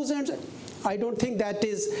and thousands, I don't think that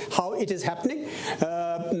is how it is happening.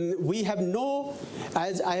 We have no,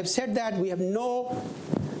 as I have said that, we have no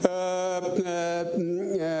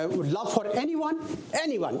love for anyone,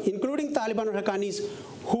 including Taliban or Haqqanis,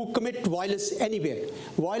 who commit violence anywhere.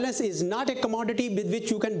 Violence is not a commodity with which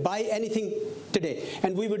you can buy anything today,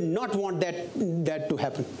 and we would not want that to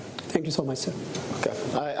happen. Thank you so much, sir. Okay.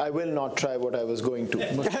 I will not try what I was going to.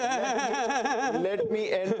 Let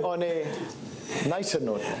me end on a nicer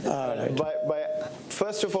note. By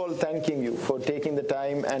first of all, thanking you for taking the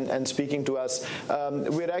time and speaking to us.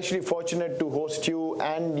 We're actually fortunate to host you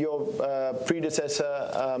and your predecessor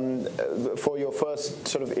for your first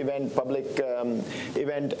sort of public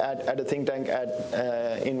event at a think tank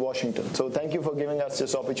in Washington. So thank you for giving us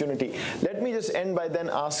this opportunity. Let me just end by then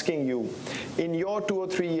asking you, in your 2 or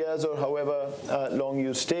 3 years or however long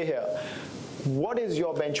you stay here, what is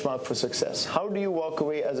your benchmark for success? How do you walk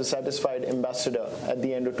away as a satisfied ambassador at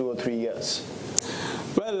the end of 2 or 3 years?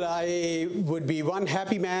 Well, I would be one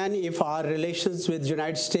happy man if our relations with the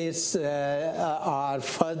United States are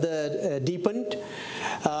further deepened,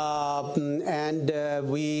 and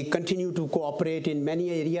we continue to cooperate in many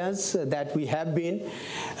areas that we have been,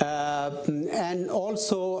 and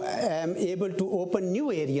also am able to open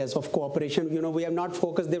new areas of cooperation. You know, we have not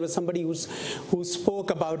focused. There was somebody who spoke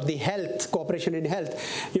about the health, cooperation in health.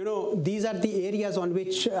 You know, these are the areas on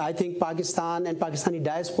which I think Pakistan and Pakistani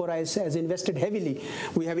diaspora has invested heavily.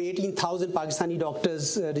 We have 18,000 Pakistani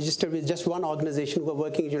doctors registered with just one organization who are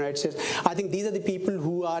working in the United States. I think these are the people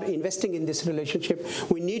who are investing in this relationship.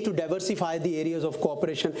 We need to diversify the areas of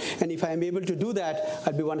cooperation, and if I am able to do that,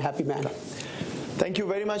 I'll be one happy man. Thank you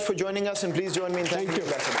very much for joining us, and please join me in thanking you,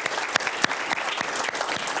 Ambassador.